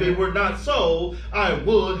mansions. If it were not so, I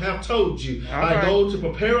would have told you. I go to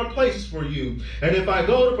prepare a place for you. And if I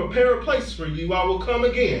go to prepare a place for you, I will come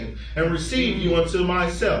again and receive you unto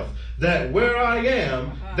myself, that where I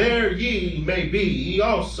am, there ye may be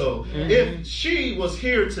also. If she was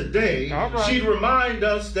here today, she'd remind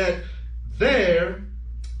us that they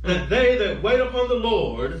that wait upon the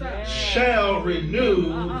Lord shall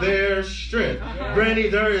renew their strength. Granny,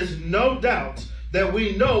 there is no doubt that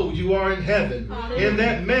we know you are in heaven, in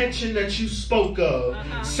that mansion that you spoke of,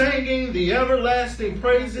 singing the everlasting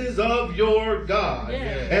praises of your God.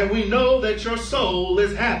 And we know that your soul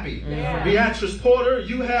is happy. Beatrice Porter,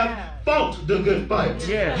 you have fought the good fight.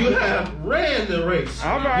 You have ran the race.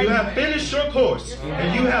 You have finished your course.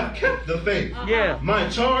 And you have kept the faith. My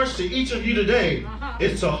charge to each of you today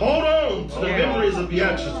is to hold on to the memories of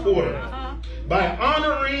Beatrice Porter by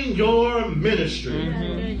honoring your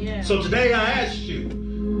ministry. So today I ask you,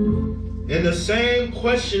 in the same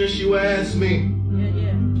question as you asked me,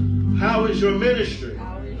 how is your ministry?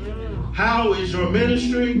 How is your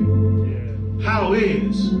ministry? How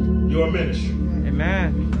is your ministry?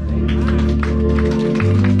 Amen.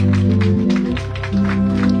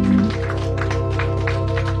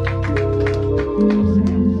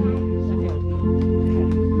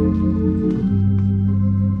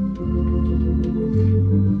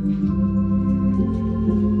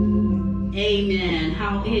 Amen.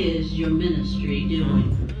 How is your ministry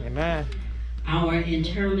doing? Amen. Our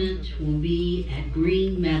interment will be at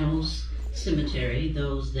Green Meadows Cemetery.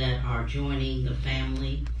 Those that are joining the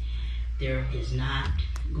family, there is not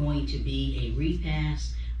going to be a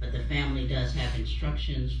repast, but the family does have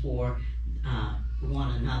instructions for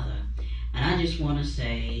one another. And I just want to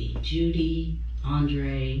say, Judy,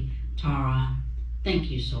 Andre, Tara,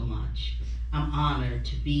 thank you so much. I'm honored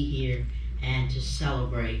to be here and to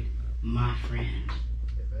celebrate my friend.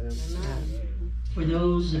 For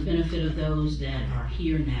those, the benefit of those that are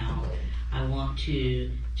here now, I want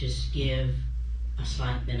to just give a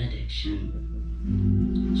slight benediction.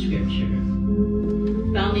 Scripture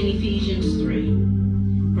found in Ephesians 3,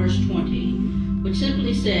 verse 20, which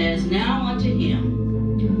simply says, "Now unto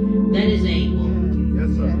him that is able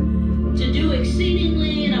to do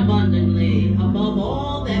exceedingly and abundantly above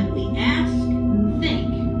all that we ask,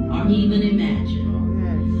 think, or even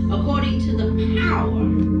imagine, according to the power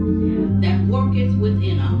that worketh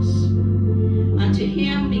within us. Unto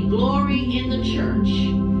him be glory in the church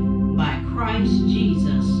by Christ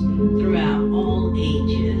Jesus throughout all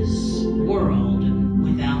ages, world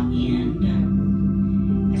without end."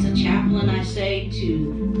 As a chaplain, I say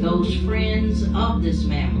to those friends of this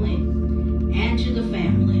family and to the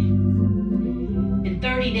family, in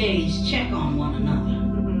 30 days, check on one another.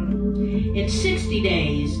 In 60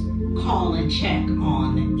 days, call and check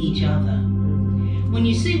on each other. When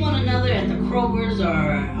you see one another at the Kroger's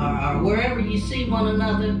or wherever you see one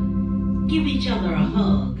another, give each other a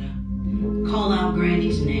hug. Call out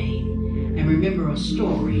Granny's name and remember a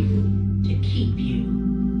story to keep you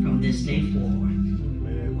from this day forward.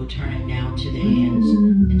 We'll turn it now to the hands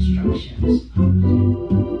instructions.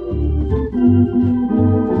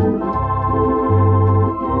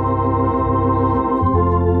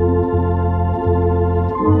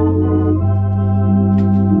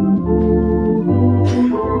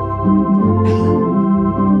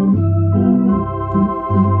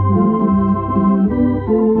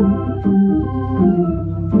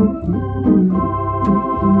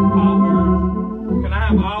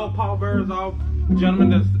 Gentlemen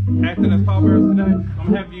that's acting as pallbearers today, I'm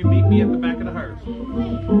going to have you meet me at the back of the hearse.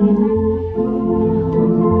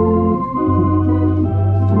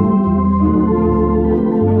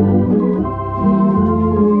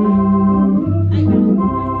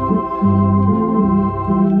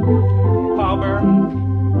 Pallbearer?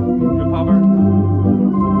 You're a pallbearer?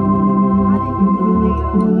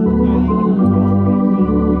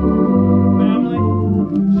 Family,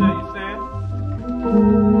 shall you stand?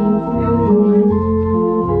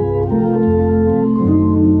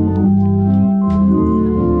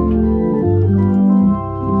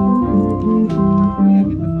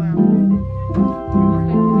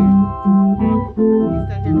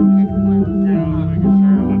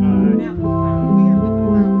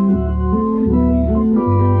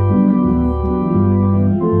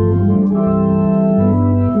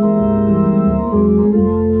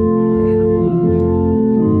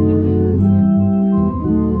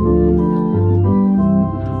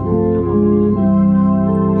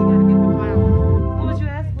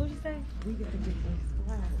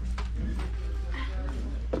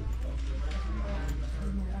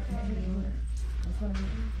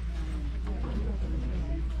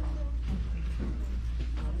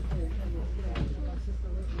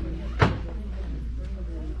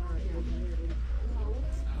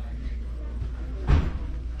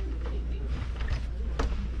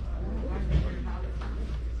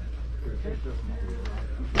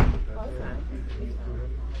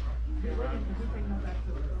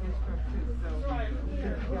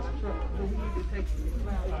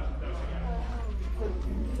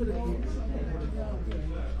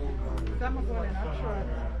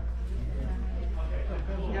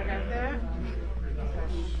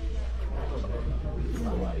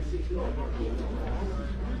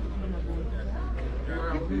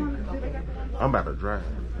 I'm about to drive.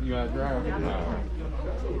 You gotta drive?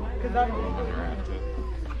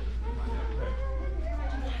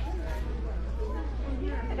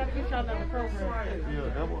 I gotta get y'all another program. Yeah,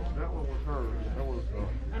 that one was hers. That was.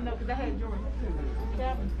 I know, because I had yours too.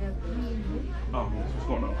 Calvin's got Oh, what's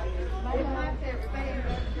going on?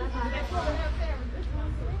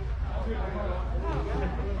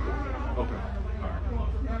 Okay. All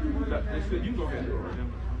right. That's good. You can go ahead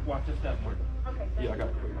and watch your step. Okay. Yeah, I got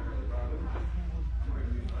it.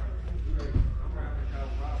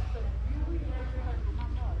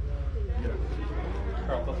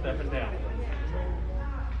 Careful stepping down.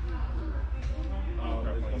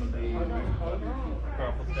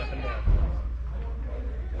 Careful stepping down.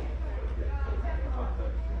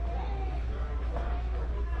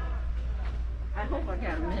 I hope I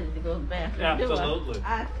got a minute to go to the bathroom. Absolutely.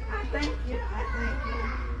 I thank you. I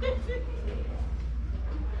thank you.